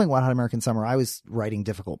filming Wet Hot American Summer, I was writing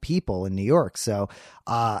Difficult People in New York. So,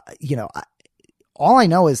 you know, all I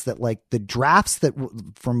know is that like the drafts that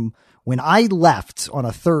from when I left on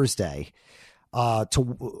a Thursday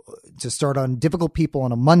to start on Difficult People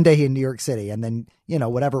on a Monday in New York City, and then, you know,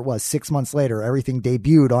 whatever it was, 6 months later, everything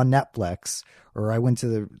debuted on Netflix, or I went to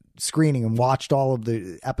the screening and watched all of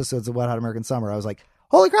the episodes of Wet Hot American Summer. I was like,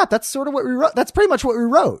 holy crap, that's sort of what we wrote. That's pretty much what we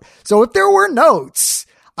wrote. So if there were notes,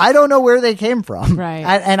 I don't know where they came from. Right.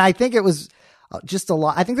 And I think it was just a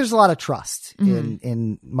lot. I think there's a lot of trust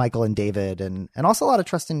in Michael and David, and also a lot of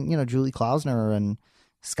trust in, you know, Julie Klausner and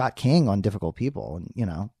Scott King on Difficult People, and, you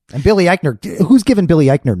know, and Billy Eichner. Who's given Billy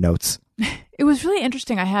Eichner notes? It was really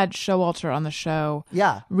interesting. I had Showalter on the show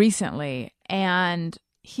recently, and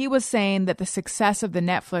he was saying that the success of the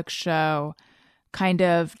Netflix show kind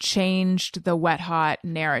of changed the Wet Hot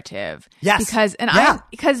narrative. Yes. Because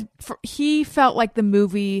he felt like the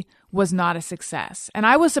movie was not a success. And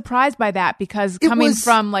I was surprised by that, because coming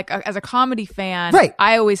from like as a comedy fan, right,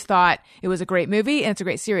 I always thought it was a great movie and it's a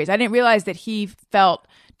great series. I didn't realize that he felt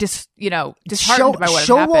disheartened by what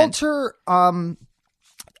had happened. Showalter,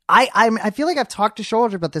 I feel like I've talked to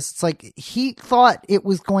Showalter about this. It's like he thought it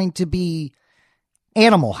was going to be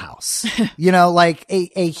Animal House, you know, like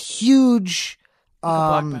a huge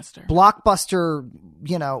blockbuster,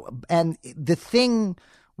 you know, and the thing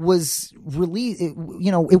was released,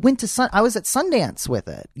 it went to I was at Sundance with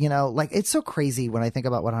it, like it's so crazy when I think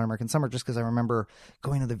about Wet Hot American Summer, just because I remember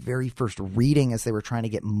going to the very first reading as they were trying to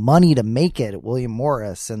get money to make it at William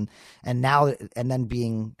Morris, and then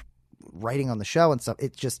being writing on the show and stuff.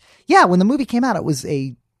 It just, when the movie came out, it was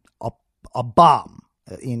a bomb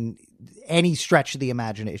in any stretch of the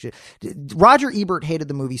imagination. Roger Ebert hated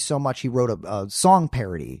the movie so much he wrote a song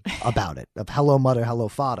parody about it, of Hello Mother, Hello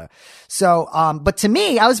Father. So, but to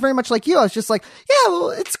me, I was very much like you. I was just like,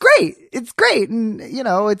 it's great. It's great. And,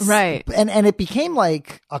 it's right. And it became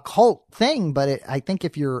like a cult thing. But I think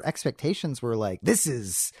if your expectations were like, this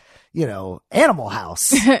is, Animal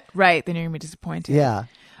House. Right. Then you're going to be disappointed. Yeah.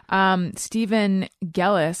 Stephen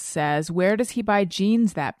Gellis says, where does he buy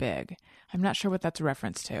jeans that big? I'm not sure what that's a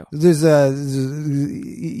reference to. There's the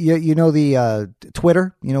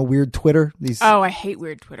Twitter, weird Twitter. I hate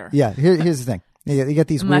weird Twitter. Yeah. Here's the thing. You get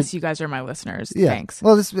these Unless you guys are my listeners. Yeah. Thanks.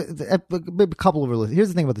 Well, a couple of our listeners. Here's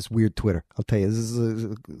the thing about this weird Twitter. I'll tell you, this is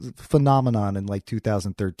a phenomenon in like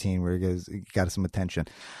 2013 where it got some attention.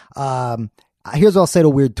 Here's what I'll say to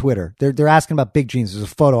weird Twitter. They're asking about big jeans. There's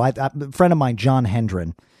a photo. A friend of mine, John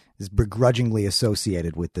Hendren, is begrudgingly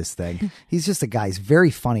associated with this thing. He's just a guy. He's a very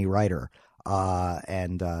funny writer.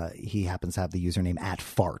 And he happens to have the username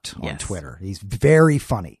 @fart on Twitter. He's very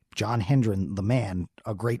funny. John Hendren, the man,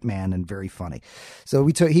 a great man and very funny. So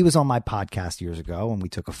he was on my podcast years ago and we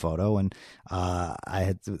took a photo, and I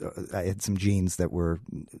had some jeans that were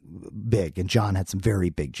big, and John had some very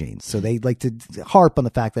big jeans. So they like to harp on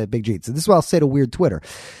the fact that I had big jeans. So this is what I'll say to weird Twitter.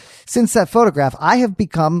 Since that photograph, I have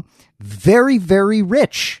become very, very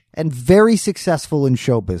rich and very successful in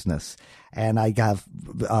show business. And I have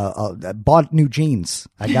bought new jeans.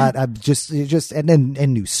 I've just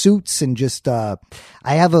and new suits, and just I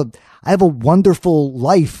have a wonderful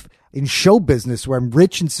life in show business where I'm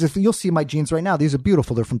rich, and you'll see my jeans right now. These are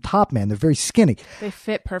beautiful. They're from Top Man. They're very skinny. They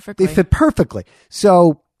fit perfectly.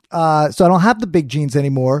 So I don't have the big jeans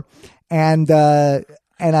anymore, and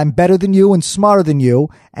I'm better than you and smarter than you,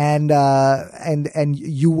 and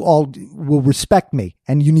you all will respect me.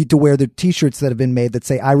 And you need to wear the T-shirts that have been made that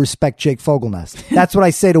say, I respect Jake Fogelnest. That's what I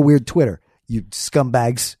say to weird Twitter, you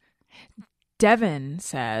scumbags. Devin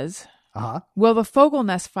says, will the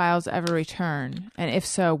Fogelnest files ever return? And if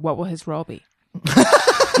so, what will his role be?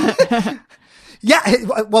 Yeah,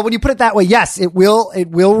 well, when you put it that way, yes, it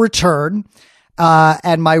will return.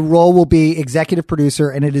 And my role will be executive producer,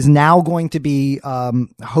 and it is now going to be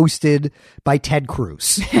hosted by Ted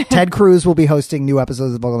Cruz. Ted Cruz will be hosting new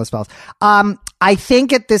episodes of Fogelnest Files. I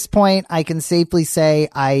think at this point I can safely say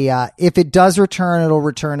if it does return, it'll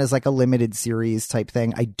return as like a limited series type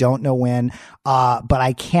thing. I don't know when, but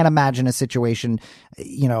I can't imagine a situation,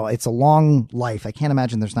 it's a long life. I can't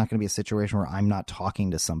imagine there's not going to be a situation where I'm not talking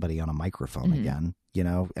to somebody on a microphone again,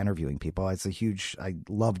 interviewing people. I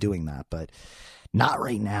love doing that, but not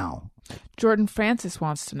right now. Jordan Francis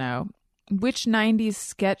wants to know which 90s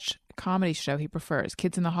sketch comedy show he prefers,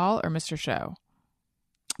 Kids in the Hall or Mr. Show?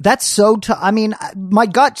 That's so my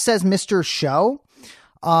gut says Mr. Show.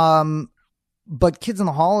 But Kids in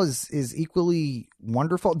the Hall is equally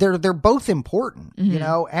wonderful. They're both important,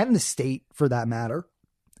 and the state for that matter.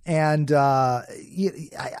 And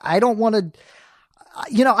I don't want to,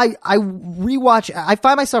 I rewatch. I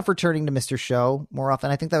find myself returning to Mr. Show more often.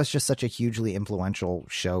 I think that was just such a hugely influential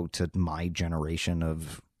show to my generation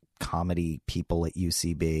of comedy people at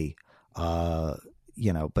UCB.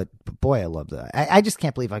 But boy, I love that. I just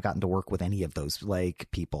can't believe I've gotten to work with any of those like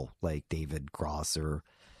people, like David Cross or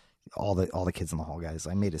all the Kids in the Hall guys.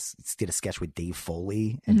 I did a sketch with Dave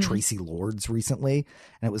Foley and Tracy Lords recently,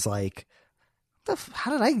 and it was like, I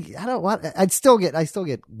still get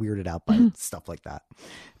weirded out by stuff like that.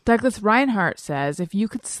 Douglas Reinhardt says, if you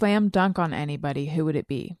could slam dunk on anybody, who would it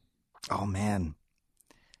be? Oh man.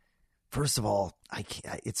 First of all, I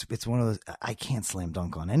can't, it's one of those, I can't slam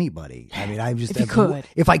dunk on anybody. I mean,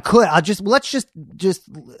 if I could,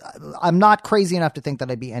 I'm not crazy enough to think that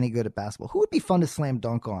I'd be any good at basketball. Who would be fun to slam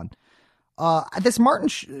dunk on? This Martin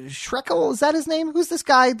Schreckel, is that his name? Who's this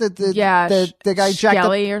guy? The guy jacked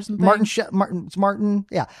up or something. Martin.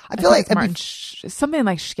 Yeah, I feel like Martin something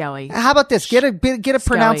like Shkelly. How about this? Get a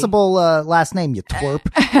pronounceable last name, you twerp.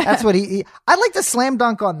 That's what he. I'd like to slam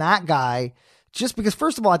dunk on that guy, just because.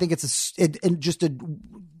 First of all, I think it's just a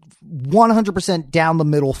 100% down the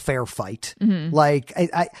middle fair fight. Like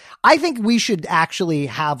I think we should actually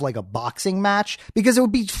have like a boxing match because it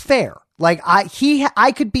would be fair. Like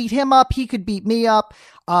I could beat him up. He could beat me up.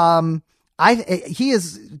 He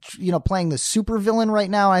is, playing the super villain right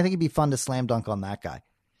now. I think it'd be fun to slam dunk on that guy.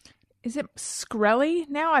 Is it Shkreli?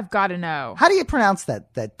 Now I've got to know. How do you pronounce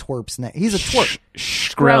that twerp's name? He's a twerp.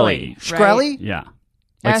 Shkreli. Shkreli? Yeah.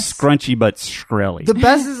 Like S- scrunchy, but Shkreli. The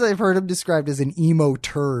best is I've heard him described as an emo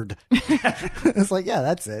turd. It's like, yeah,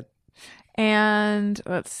 that's it. And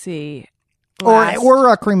let's see. Or Last-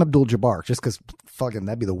 Kareem Abdul-Jabbar, just because fucking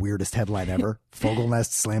that'd be the weirdest headline ever.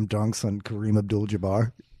 Fogelnest slam dunks on Kareem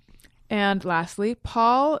Abdul-Jabbar. And lastly,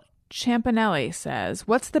 Paul Champanelli says,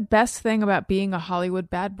 "What's the best thing about being a Hollywood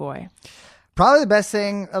bad boy?" Probably the best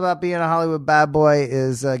thing about being a Hollywood bad boy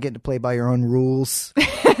is getting to play by your own rules.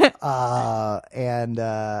 I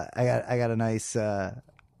got a nice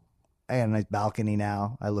balcony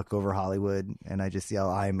now. I look over Hollywood and I just yell,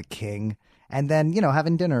 "I am a king." And then,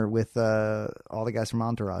 having dinner with all the guys from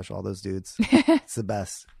Entourage, all those dudes. It's the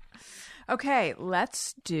best. Okay,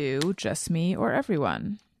 let's do Just Me or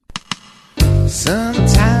Everyone.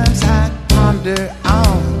 Sometimes I ponder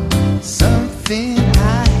on something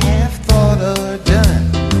I have thought or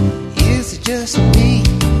done. Is it just me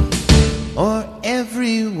or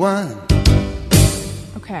everyone?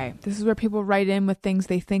 Okay, this is where people write in with things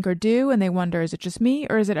they think or do, and they wonder, is it just me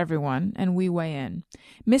or is it everyone? And we weigh in.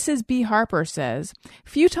 Mrs. B. Harper says,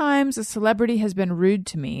 "Few times a celebrity has been rude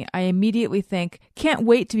to me. I immediately think, can't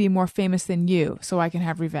wait to be more famous than you so I can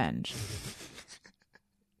have revenge."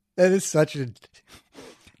 That is such a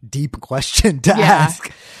deep question to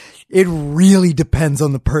ask. It really depends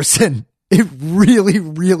on the person. It really,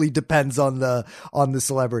 really depends on the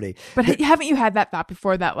celebrity. But haven't you had that thought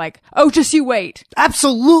before that like, oh, just you wait?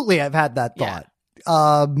 Absolutely, I've had that thought.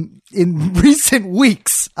 In recent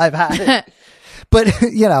weeks, I've had it. But,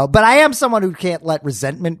 but I am someone who can't let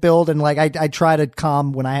resentment build. And like, I try to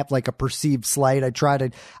calm when I have like a perceived slight. I try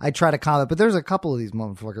to calm it. But there's a couple of these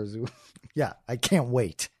motherfuckers who, I can't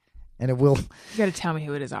wait. And it will. You got to tell me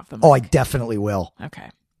who it is off the mic. Oh, I definitely will. Okay.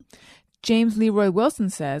 James Leroy Wilson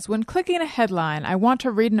says, "When clicking a headline, I want to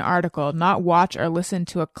read an article, not watch or listen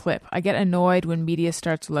to a clip. I get annoyed when media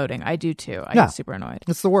starts loading." I do too. I get super annoyed.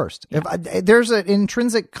 It's the worst. Yeah. There's an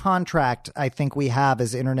intrinsic contract I think we have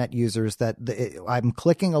as internet users that I'm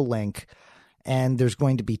clicking a link and there's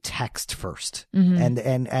going to be text first. Mm-hmm.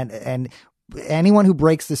 And anyone who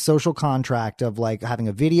breaks the social contract of like having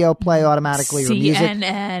a video play automatically or music.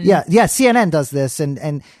 CNN. Yeah, CNN does this and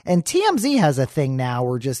TMZ has a thing now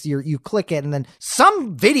where just you click it and then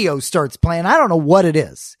some video starts playing. I don't know what it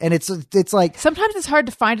is. And it's like sometimes it's hard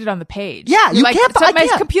to find it on the page. Yeah, you can't. My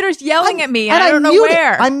computer's yelling at me and I don't know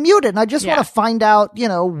where. I'm muted and I just want to find out,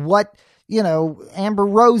 what Amber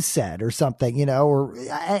Rose said or something, or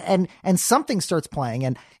and something starts playing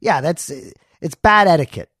and it's bad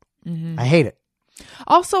etiquette. Mm-hmm. I hate it.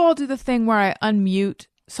 Also, I'll do the thing where I unmute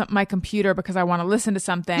my computer because I want to listen to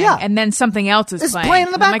something, and then something else is playing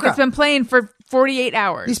in the background. Like it's been playing for 48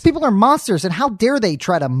 hours. These people are monsters, and how dare they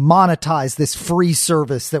try to monetize this free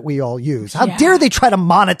service that we all use? How dare they try to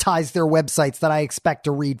monetize their websites that I expect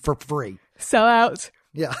to read for free? Sell out.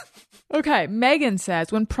 Yeah. Okay, Megan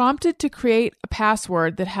says, "When prompted to create a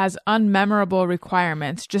password that has unmemorable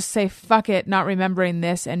requirements, just say, fuck it, not remembering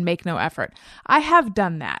this, and make no effort." I have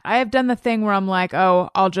done that. I have done the thing where I'm like, oh,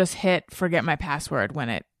 I'll just hit forget my password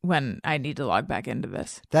when I need to log back into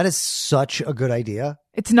this. That is such a good idea.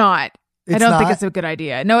 It's not. I don't think it's a good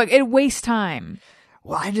idea. No, it wastes time.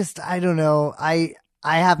 Well, I don't know. I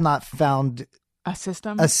have not found a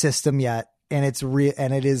system yet, and it's real,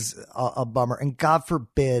 and it is a bummer. And God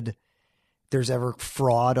forbid there's ever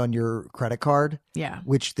fraud on your credit card. Yeah.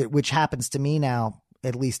 Which happens to me now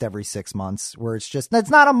at least every 6 months, where that's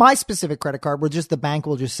not on my specific credit card, where just the bank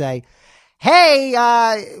will just say, "Hey,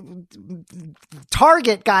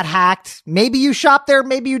 Target got hacked. Maybe you shopped there,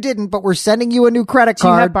 maybe you didn't, but we're sending you a new credit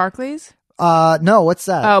card." Do you have Barclays? No, what's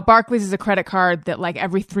that? Oh, Barclays is a credit card that like I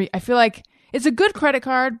feel like it's a good credit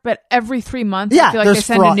card, but every 3 months, I feel like they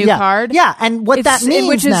send a new card. Yeah. And what that means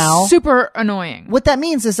which now, is super annoying. What that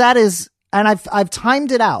means is and I've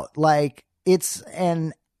timed it out. Like it's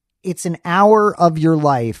an hour of your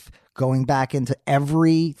life going back into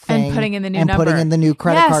everything and putting in the new number. Putting in the new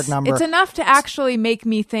credit card number. It's enough to actually make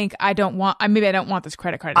me think maybe I don't want this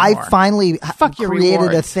credit card anymore. I finally created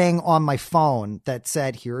rewards. a thing on my phone that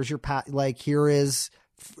said, "Here's your here is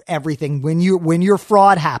everything when your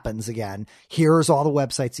fraud happens again. Here's all the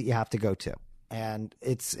websites that you have to go to," and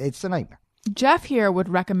it's a nightmare. Jeff here would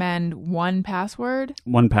recommend 1Password.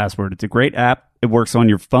 1Password. It's a great app. It works on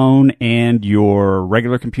your phone and your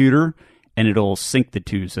regular computer, and it'll sync the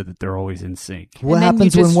two so that they're always in sync. What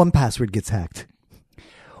happens when 1Password gets hacked?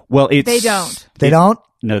 Well, they don't. They don't?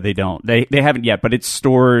 No, they don't. They haven't yet, but it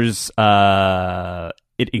stores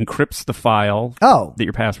it encrypts the file Oh. that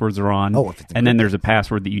your passwords are on. Oh, if it's and then there's a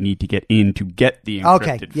password that you need to get in to get the encrypted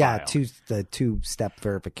Okay, yeah, file. the two-step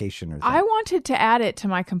verification or something. I wanted to add it to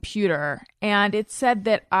my computer, and it said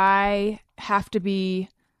that I have to be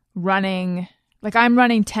running, like I'm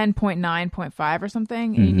running 10.9.5 or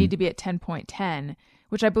something, and you need to be at 10.10,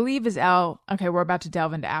 which I believe is okay, we're about to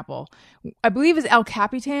delve into Apple. I believe is El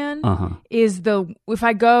Capitan is if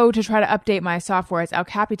I go to try to update my software, it's El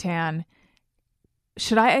Capitan.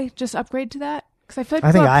 Should I just upgrade to that? Because I feel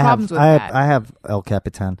like people have problems with that. I have El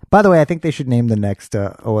Capitan. By the way, I think they should name the next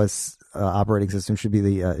OS operating system should be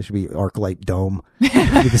ArcLight Dome.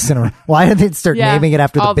 Why did they start Yeah, naming it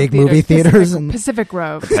after the all big movie theaters? Pacific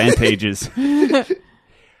Grove. Fan pages.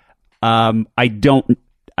 I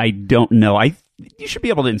don't know. You should be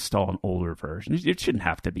able to install an older version. It shouldn't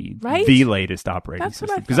have to be Right? the latest operating That's what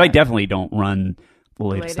I system, because I thought. definitely don't run the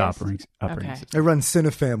latest latest? operating Okay. system. I run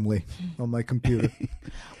Cinefamily on my computer.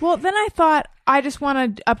 Well, then I thought I just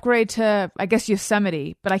want to upgrade to, I guess,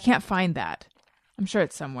 Yosemite, but I can't find that. I'm sure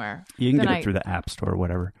it's somewhere. You can Then get it through the App Store or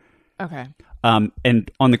whatever. Okay.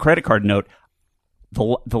 And on the credit card note,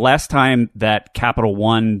 the last time that Capital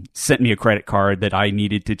One sent me a credit card that I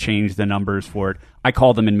needed to change the numbers for it, I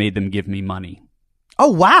called them and made them give me money. Oh,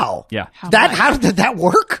 wow. Yeah. How did that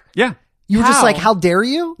work? Yeah. You were just How? like, how dare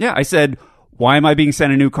you? Yeah. I said, why am I being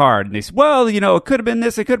sent a new card? And they said, well, it could have been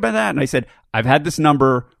this, it could have been that. And I said, I've had this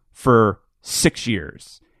number for 6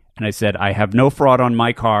 years. And I said, I have no fraud on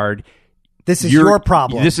my card. This is your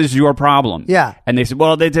problem. This is your problem. Yeah. And they said,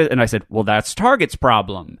 well, they did. And I said, well, that's Target's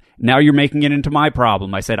problem. Now you're making it into my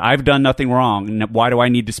problem. I said, I've done nothing wrong. And why do I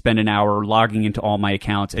need to spend an hour logging into all my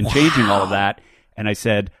accounts and changing all of that? And I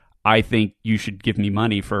said, I think you should give me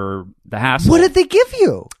money for the hassle. What did they give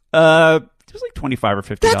you? It was like $25 or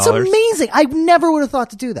 $50. That's amazing. I never would have thought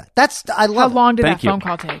to do that. I How love it. long did Thank that you. phone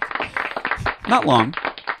call take? Not long.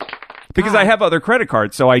 Because I have other credit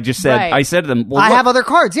cards. So I just said, Right. I said to them, well, I look, have other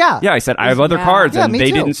cards, yeah. Yeah, I said, I have other Yeah. cards, Yeah, and me they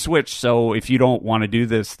too. didn't switch. So if you don't want to do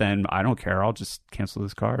this, then I don't care. I'll just cancel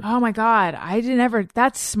this card. Oh my God. I didn't ever.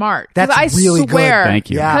 That's smart. 'Cause That's I really swear, good. Thank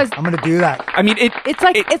you. Yeah, 'Cause I'm going to do that. I mean,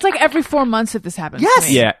 It's like every 4 months that this happens. Yes. To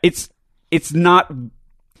me. yeah, it's not,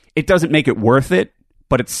 it doesn't make it worth it,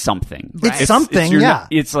 but it's something. It's something, you're yeah. not-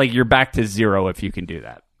 it's like you're back to zero if you can do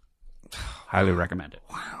that. Highly recommend it.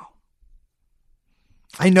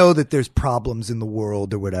 I know that there's problems in the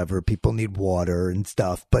world or whatever. People need water and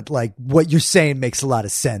stuff, but like what you're saying makes a lot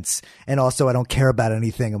of sense. And also, I don't care about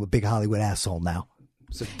anything. I'm a big Hollywood asshole now.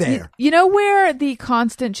 So there. You know where the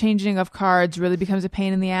constant changing of cards really becomes a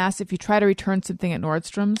pain in the ass? If you try to return something at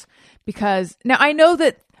Nordstrom's. Because now I know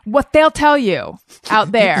that what they'll tell you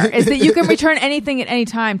out there is that you can return anything at any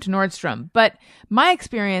time to Nordstrom. But my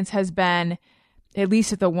experience has been, at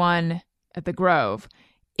least at the one at the Grove,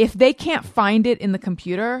 if they can't find it in the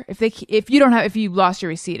computer, if you lost your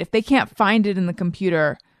receipt, if they can't find it in the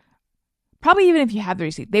computer, probably even if you have the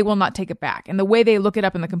receipt, they will not take it back. And the way they look it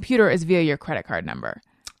up in the computer is via your credit card number.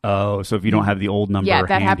 Oh, so if you don't have the old number Yeah, that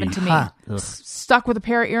handy. happened to me. Huh. Stuck with a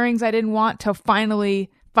pair of earrings I didn't want till finally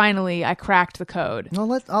I cracked the code.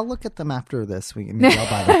 Well, I'll look at them after this. Maybe I'll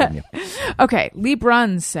buy them from you. Okay, Lee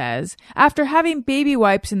Bruns says, after having baby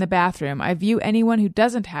wipes in the bathroom, I view anyone who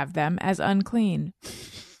doesn't have them as unclean.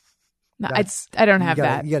 No, I don't have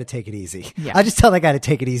that. You got to take it easy. Yeah. I just tell that guy to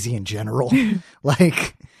take it easy in general.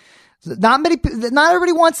 Like, not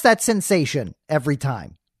everybody wants that sensation every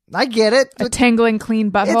time. I get it. A tingling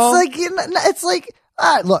clean butthole. It's like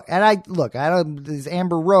look, I don't. There's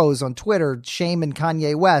Amber Rose on Twitter shaming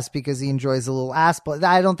Kanye West because he enjoys a little ass. But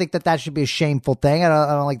I don't think that should be a shameful thing. I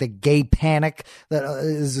don't like the gay panic that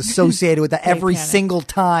is associated with that every panic. single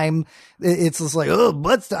time. It's just like, oh,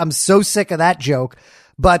 I'm so sick of that joke.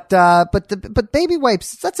 But baby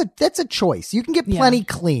wipes, that's a choice. You can get plenty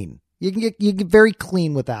clean. You get very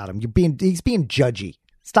clean without him. He's being judgy.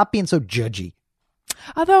 Stop being so judgy.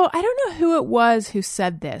 Although I don't know who it was who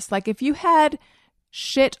said this. Like, if you had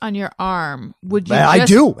shit on your arm, would you? I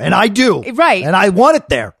do. Right, and I want it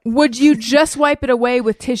there. Would you just wipe it away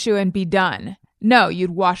with tissue and be done? No, you'd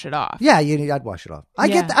wash it off. Yeah, I'd wash it off. I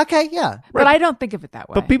get that. Okay, yeah. But I don't think of it that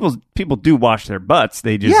way. But people do wash their butts.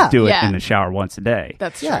 They just do it in the shower once a day.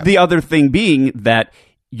 That's Yeah. true. The other thing being that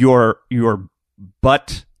your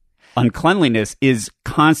butt uncleanliness is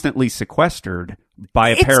constantly sequestered by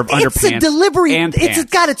a pair of underpants. It's a delivery. and It's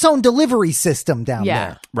pants. got its own delivery system down Yeah.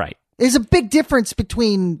 there. Right. There's a big difference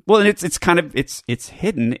between. Well, and it's kind of it's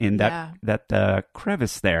hidden in that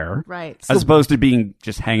crevice there, Right. As opposed to being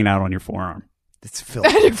just hanging out on your forearm. It's filth.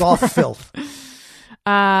 It's all filth.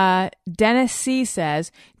 Dennis C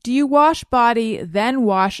says, do you wash body, then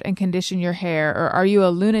wash and condition your hair, or are you a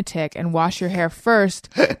lunatic and wash your hair first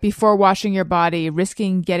before washing your body,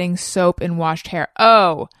 risking getting soap in washed hair?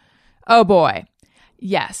 Oh boy.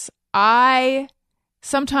 Yes.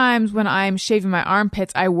 Sometimes when I'm shaving my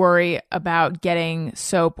armpits, I worry about getting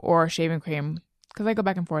soap or shaving cream, because I go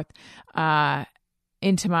back and forth,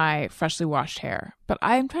 into my freshly washed hair. But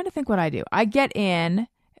I'm trying to think what I do. I get in,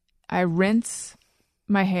 I rinse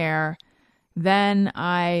my hair, then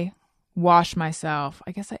I wash myself.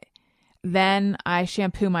 Then I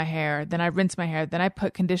shampoo my hair, then I rinse my hair, then I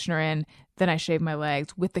put conditioner in, then I shave my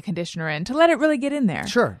legs with the conditioner in to let it really get in there.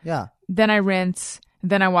 Sure, yeah. Then I rinse,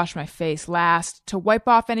 then I wash my face last to wipe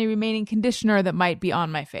off any remaining conditioner that might be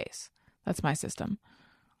on my face. That's my system.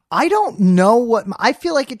 I don't know I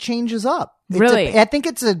feel like it changes up. Really? I think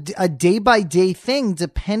it's a day by day thing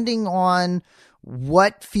depending on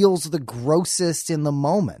what feels the grossest in the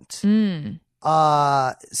moment.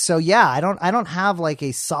 So yeah, I don't have like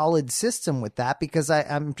a solid system with that, because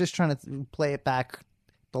I'm just trying to play it back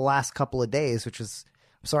the last couple of days, which is,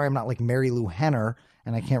 I'm sorry, I'm not like Mary Lou Henner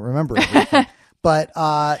and I can't remember everything. But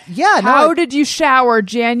yeah. How did you shower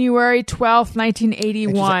January 12th,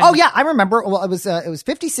 1981? Oh yeah, I remember. Well, it was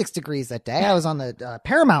 56 degrees that day. I was on the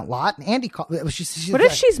Paramount lot, and Andy called. What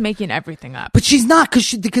if she's making everything up? But she's not,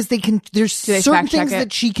 because they can. There's certain things it?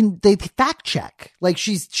 that she can. They fact check. Like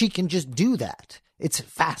she can just do that. It's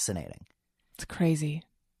fascinating. It's crazy.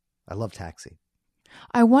 I love Taxi.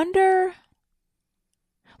 I wonder,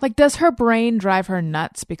 like, does her brain drive her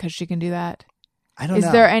nuts because she can do that? I don't know.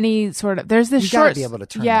 Is there any sort of, there's this you short, gotta be able to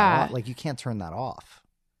turn that off. Like, you can't turn that off.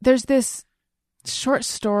 There's this short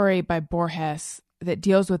story by Borges that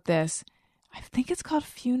deals with this. I think it's called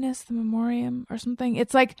Funes the Memoriam or something.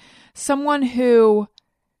 It's like someone who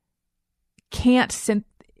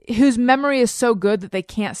whose memory is so good that they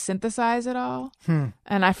can't synthesize it all. And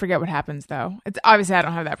I forget what happens though. It's obviously I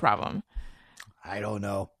don't have that problem. I don't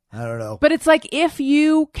know. But it's like, if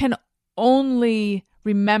you can only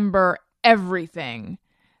remember everything,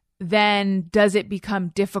 then does it become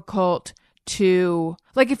difficult to,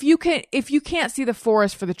 like, if you can't see the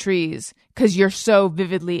forest for the trees because you're so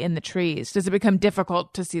vividly in the trees, does it become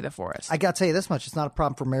difficult to see the forest? I gotta tell you this much: it's not a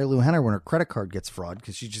problem for Mary Lou Henner when her credit card gets fraud,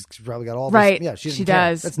 because she's probably got all this. Right. Yeah, she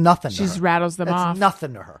does. That's nothing. She to just her. rattles them off. That's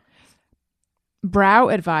nothing to her. Brow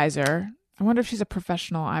advisor. I wonder if she's a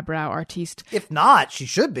professional eyebrow artiste. If not, she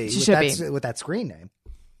should be. She should be with that screen name.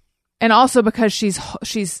 And also because she's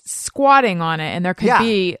squatting on it, and there could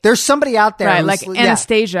be, there's somebody out there, right, like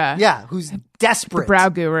Anastasia, who's desperate, the brow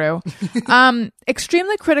guru.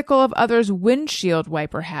 Extremely critical of others' windshield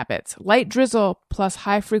wiper habits. Light drizzle plus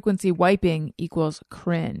high frequency wiping equals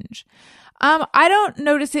cringe. I don't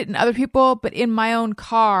notice it in other people, but in my own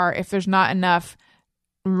car, if there's not enough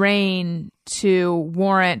rain to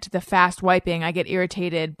warrant the fast wiping, I get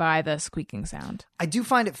irritated by the squeaking sound. I do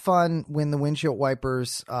find it fun when the windshield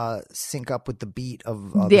wipers sync up with the beat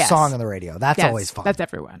of the song on the radio. That's always fun. That's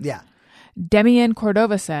everyone. Yeah. Demian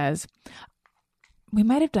Cordova says, we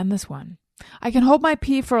might have done this one. I can hold my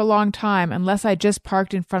pee for a long time unless I just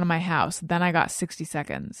parked in front of my house. Then I got 60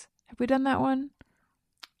 seconds. Have we done that one?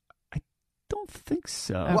 I don't think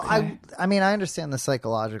so. Okay. Well, I mean, I understand the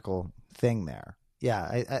psychological thing there. Yeah,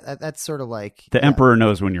 I that's sort of like... The emperor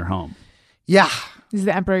knows when you're home. Yeah. Is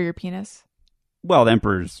the emperor your penis? Well, the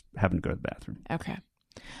emperor's having to go to the bathroom. Okay.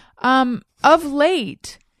 Of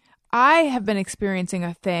late, I have been experiencing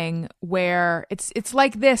a thing where it's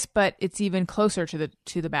like this, but it's even closer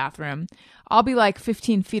to the bathroom. I'll be like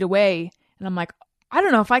 15 feet away, and I'm like, I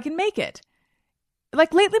don't know if I can make it.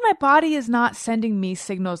 Like, lately, my body is not sending me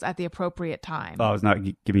signals at the appropriate time. Oh, it's not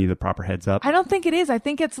giving you the proper heads up? I don't think it is. I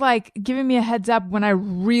think it's like giving me a heads up when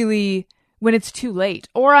when it's too late,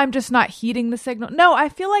 or I'm just not heeding the signal. No, I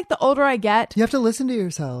feel like the older I get... You have to listen to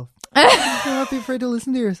yourself. You don't be afraid to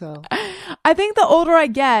listen to yourself. I think the older I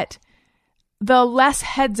get, the less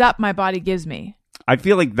heads up my body gives me. I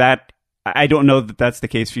feel like that... I don't know that that's the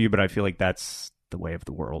case for you, but I feel like that's the way of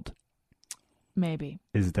the world. Maybe.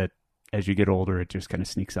 Is that as you get older, it just kind of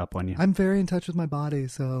sneaks up on you. I'm very in touch with my body,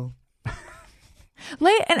 so...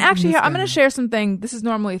 And actually, here, I'm going to share something. This is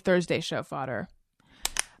normally Thursday show fodder.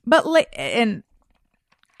 But and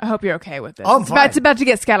I hope you're okay with this. Oh, I'm fine. It's about to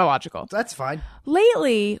get scatological. That's fine.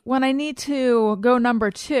 Lately, when I need to go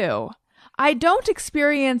number 2, I don't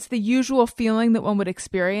experience the usual feeling that one would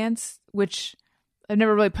experience, which I've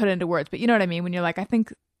never really put into words, but you know what I mean? When you're like, I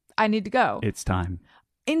think I need to go. It's time.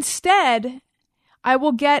 Instead, I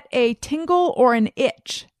will get a tingle or an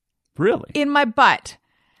itch. Really? In my butt.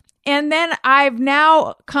 And then I've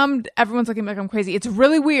now everyone's looking like I'm crazy. It's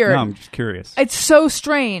really weird. No, I'm just curious. It's so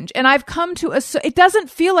strange. And I've come to it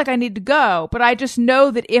doesn't feel like I need to go, but I just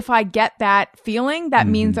know that if I get that feeling, that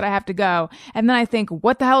means that I have to go. And then I think,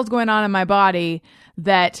 what the hell is going on in my body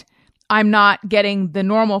that I'm not getting the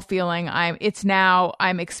normal feeling? I'm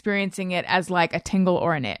experiencing it as like a tingle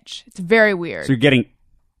or an itch. It's very weird. So you're getting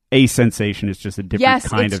a sensation. It's just a different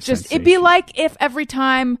kind of sensation. It'd be like if every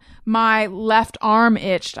time my left arm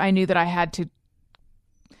itched, I knew that I had to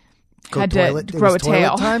grow a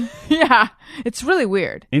tail. Time? Yeah, it's really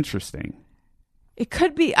weird. Interesting. It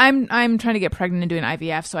could be. I'm trying to get pregnant and doing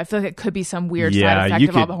IVF, so I feel like it could be some weird side effect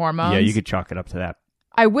of all the hormones. Yeah, you could chalk it up to that.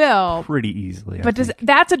 I will pretty easily. But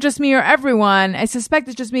that's just me or everyone? I suspect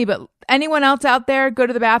it's just me. But anyone else out there, go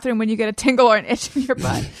to the bathroom when you get a tingle or an itch in your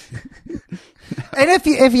butt. And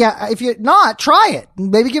if you're not, try it.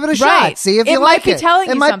 Maybe give it a shot. See if you like it. It might be telling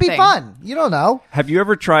you something. It might something. be fun. You don't know. Have you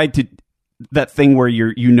ever tried that thing where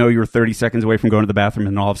you're 30 seconds away from going to the bathroom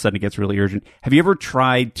and all of a sudden it gets really urgent? Have you ever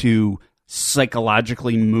tried to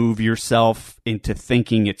psychologically move yourself into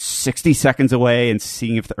thinking it's 60 seconds away and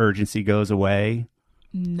seeing if the urgency goes away?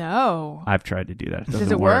 No. I've tried to do that. It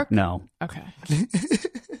Does it work? No. Okay.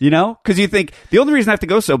 Because you think the only reason I have to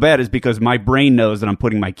go so bad is because my brain knows that I'm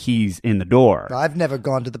putting my keys in the door. I've never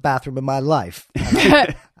gone to the bathroom in my life.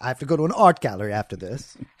 I have to go to an art gallery after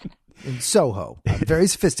this in Soho. I'm very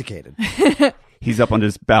sophisticated. He's up on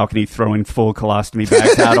his balcony throwing full colostomy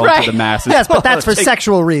bags out onto the masses. Yes, but that's for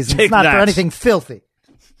sexual reasons, not for anything filthy.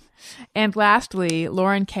 And lastly,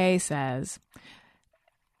 Lauren Kay says,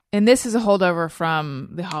 and this is a holdover from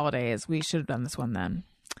the holidays. We should have done this one then.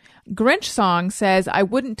 Grinch Song says, I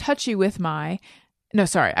wouldn't touch you with my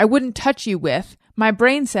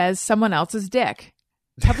brain says someone else's dick.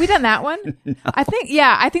 Have we done that one? No. I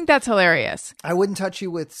think that's hilarious. I wouldn't touch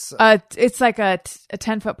you with... it's like a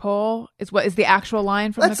 10-foot pole. Is what is the actual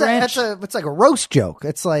line from the Grinch? It's like a roast joke.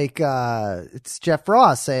 It's like, it's Jeff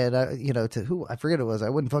Ross saying, to who, I forget it was, I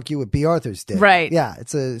wouldn't fuck you with B. Arthur's dick. Right. Yeah,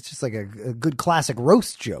 it's just like a good classic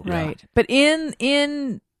roast joke. Right. Yeah. But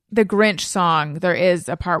in the Grinch song, there is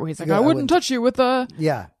a part where he's like, I wouldn't touch you with a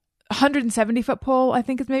 170-foot pole, I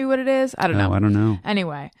think is maybe what it is. I don't know. I don't know.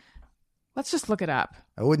 Anyway, let's just look it up.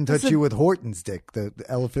 I wouldn't touch you with Horton's dick, the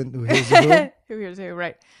elephant who hears who. Who hears who,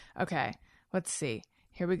 right. Okay, let's see.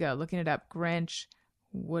 Here we go. Looking it up. Grinch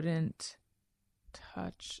wouldn't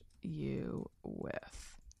touch you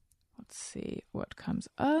with. Let's see what comes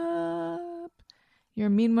up. You're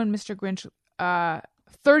a mean one, Mr. Grinch.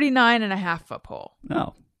 39.5-foot pole.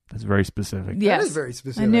 Oh, that's very specific. Yes. That is very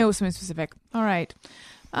specific. I knew it was something specific. All right.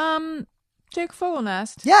 Jake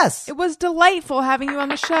Fogelnest. Yes. It was delightful having you on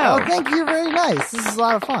the show. Oh, thank you. Very nice. This is a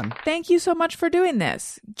lot of fun. Thank you so much for doing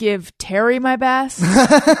this. Give Terry my best.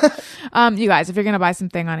 You guys, if you're going to buy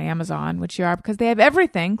something on Amazon, which you are because they have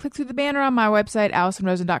everything, click through the banner on my website,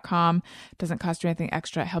 AllisonRosen.com. It doesn't cost you anything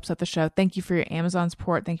extra. It helps out the show. Thank you for your Amazon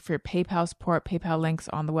support. Thank you for your PayPal support. PayPal links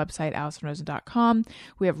on the website, AllisonRosen.com.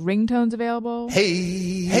 We have ringtones available.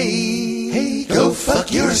 Hey, go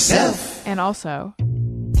fuck yourself. And also...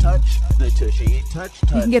 Touch the tushy. Touch you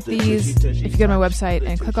can get these if you go to my website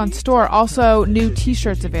and click on store. Also, new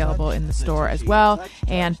t-shirts available in the store as well.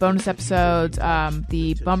 And bonus episodes.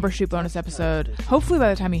 The Bumbershoot bonus episode, hopefully by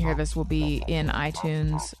the time you hear this, will be in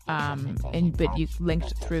iTunes. But you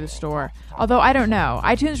linked through the store. Although, I don't know.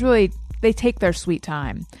 iTunes really... They take their sweet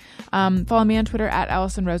time. Follow me on Twitter at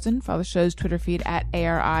Allison Rosen. Follow the show's Twitter feed at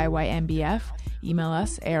ARIYMBF. Email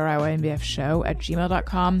us,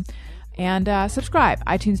 ARIYMBFshow@gmail.com. And subscribe,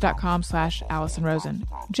 iTunes.com/Allison Rosen.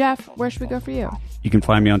 Jeff, where should we go for you? You can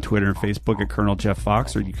find me on Twitter and Facebook at Colonel Jeff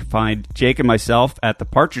Fox, or you can find Jake and myself at the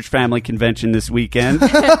Partridge Family Convention this weekend,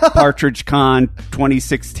 Partridge Con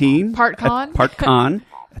 2016. PartCon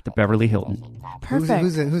at the Beverly Hilton. Perfect.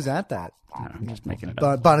 Who's at that? I'm just making it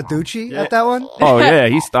up. Bonaducci at that one? Oh, yeah,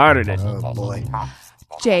 he started it. Oh, boy.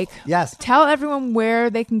 Jake, yes. Tell everyone where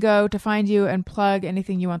they can go to find you and plug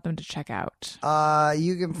anything you want them to check out.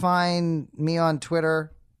 You can find me on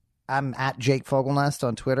Twitter. I'm at Jake Fogelnest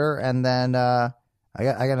on Twitter, and then I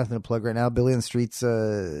got nothing to plug right now. Billy and the Streets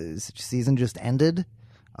season just ended.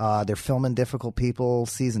 They're filming Difficult People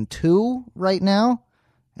season 2 right now,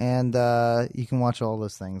 and you can watch all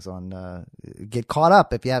those things on. Get caught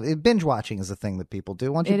up if you have binge watching is a thing that people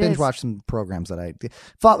do. Why don't you binge watch some programs that I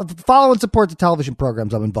follow and support the television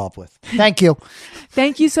programs I'm involved with. Thank you.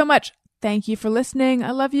 Thank you so much. Thank you for listening.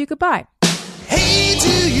 I love you. Goodbye. Hey,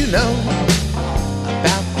 do you know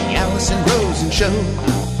about the Allison Rosen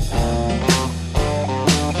Show?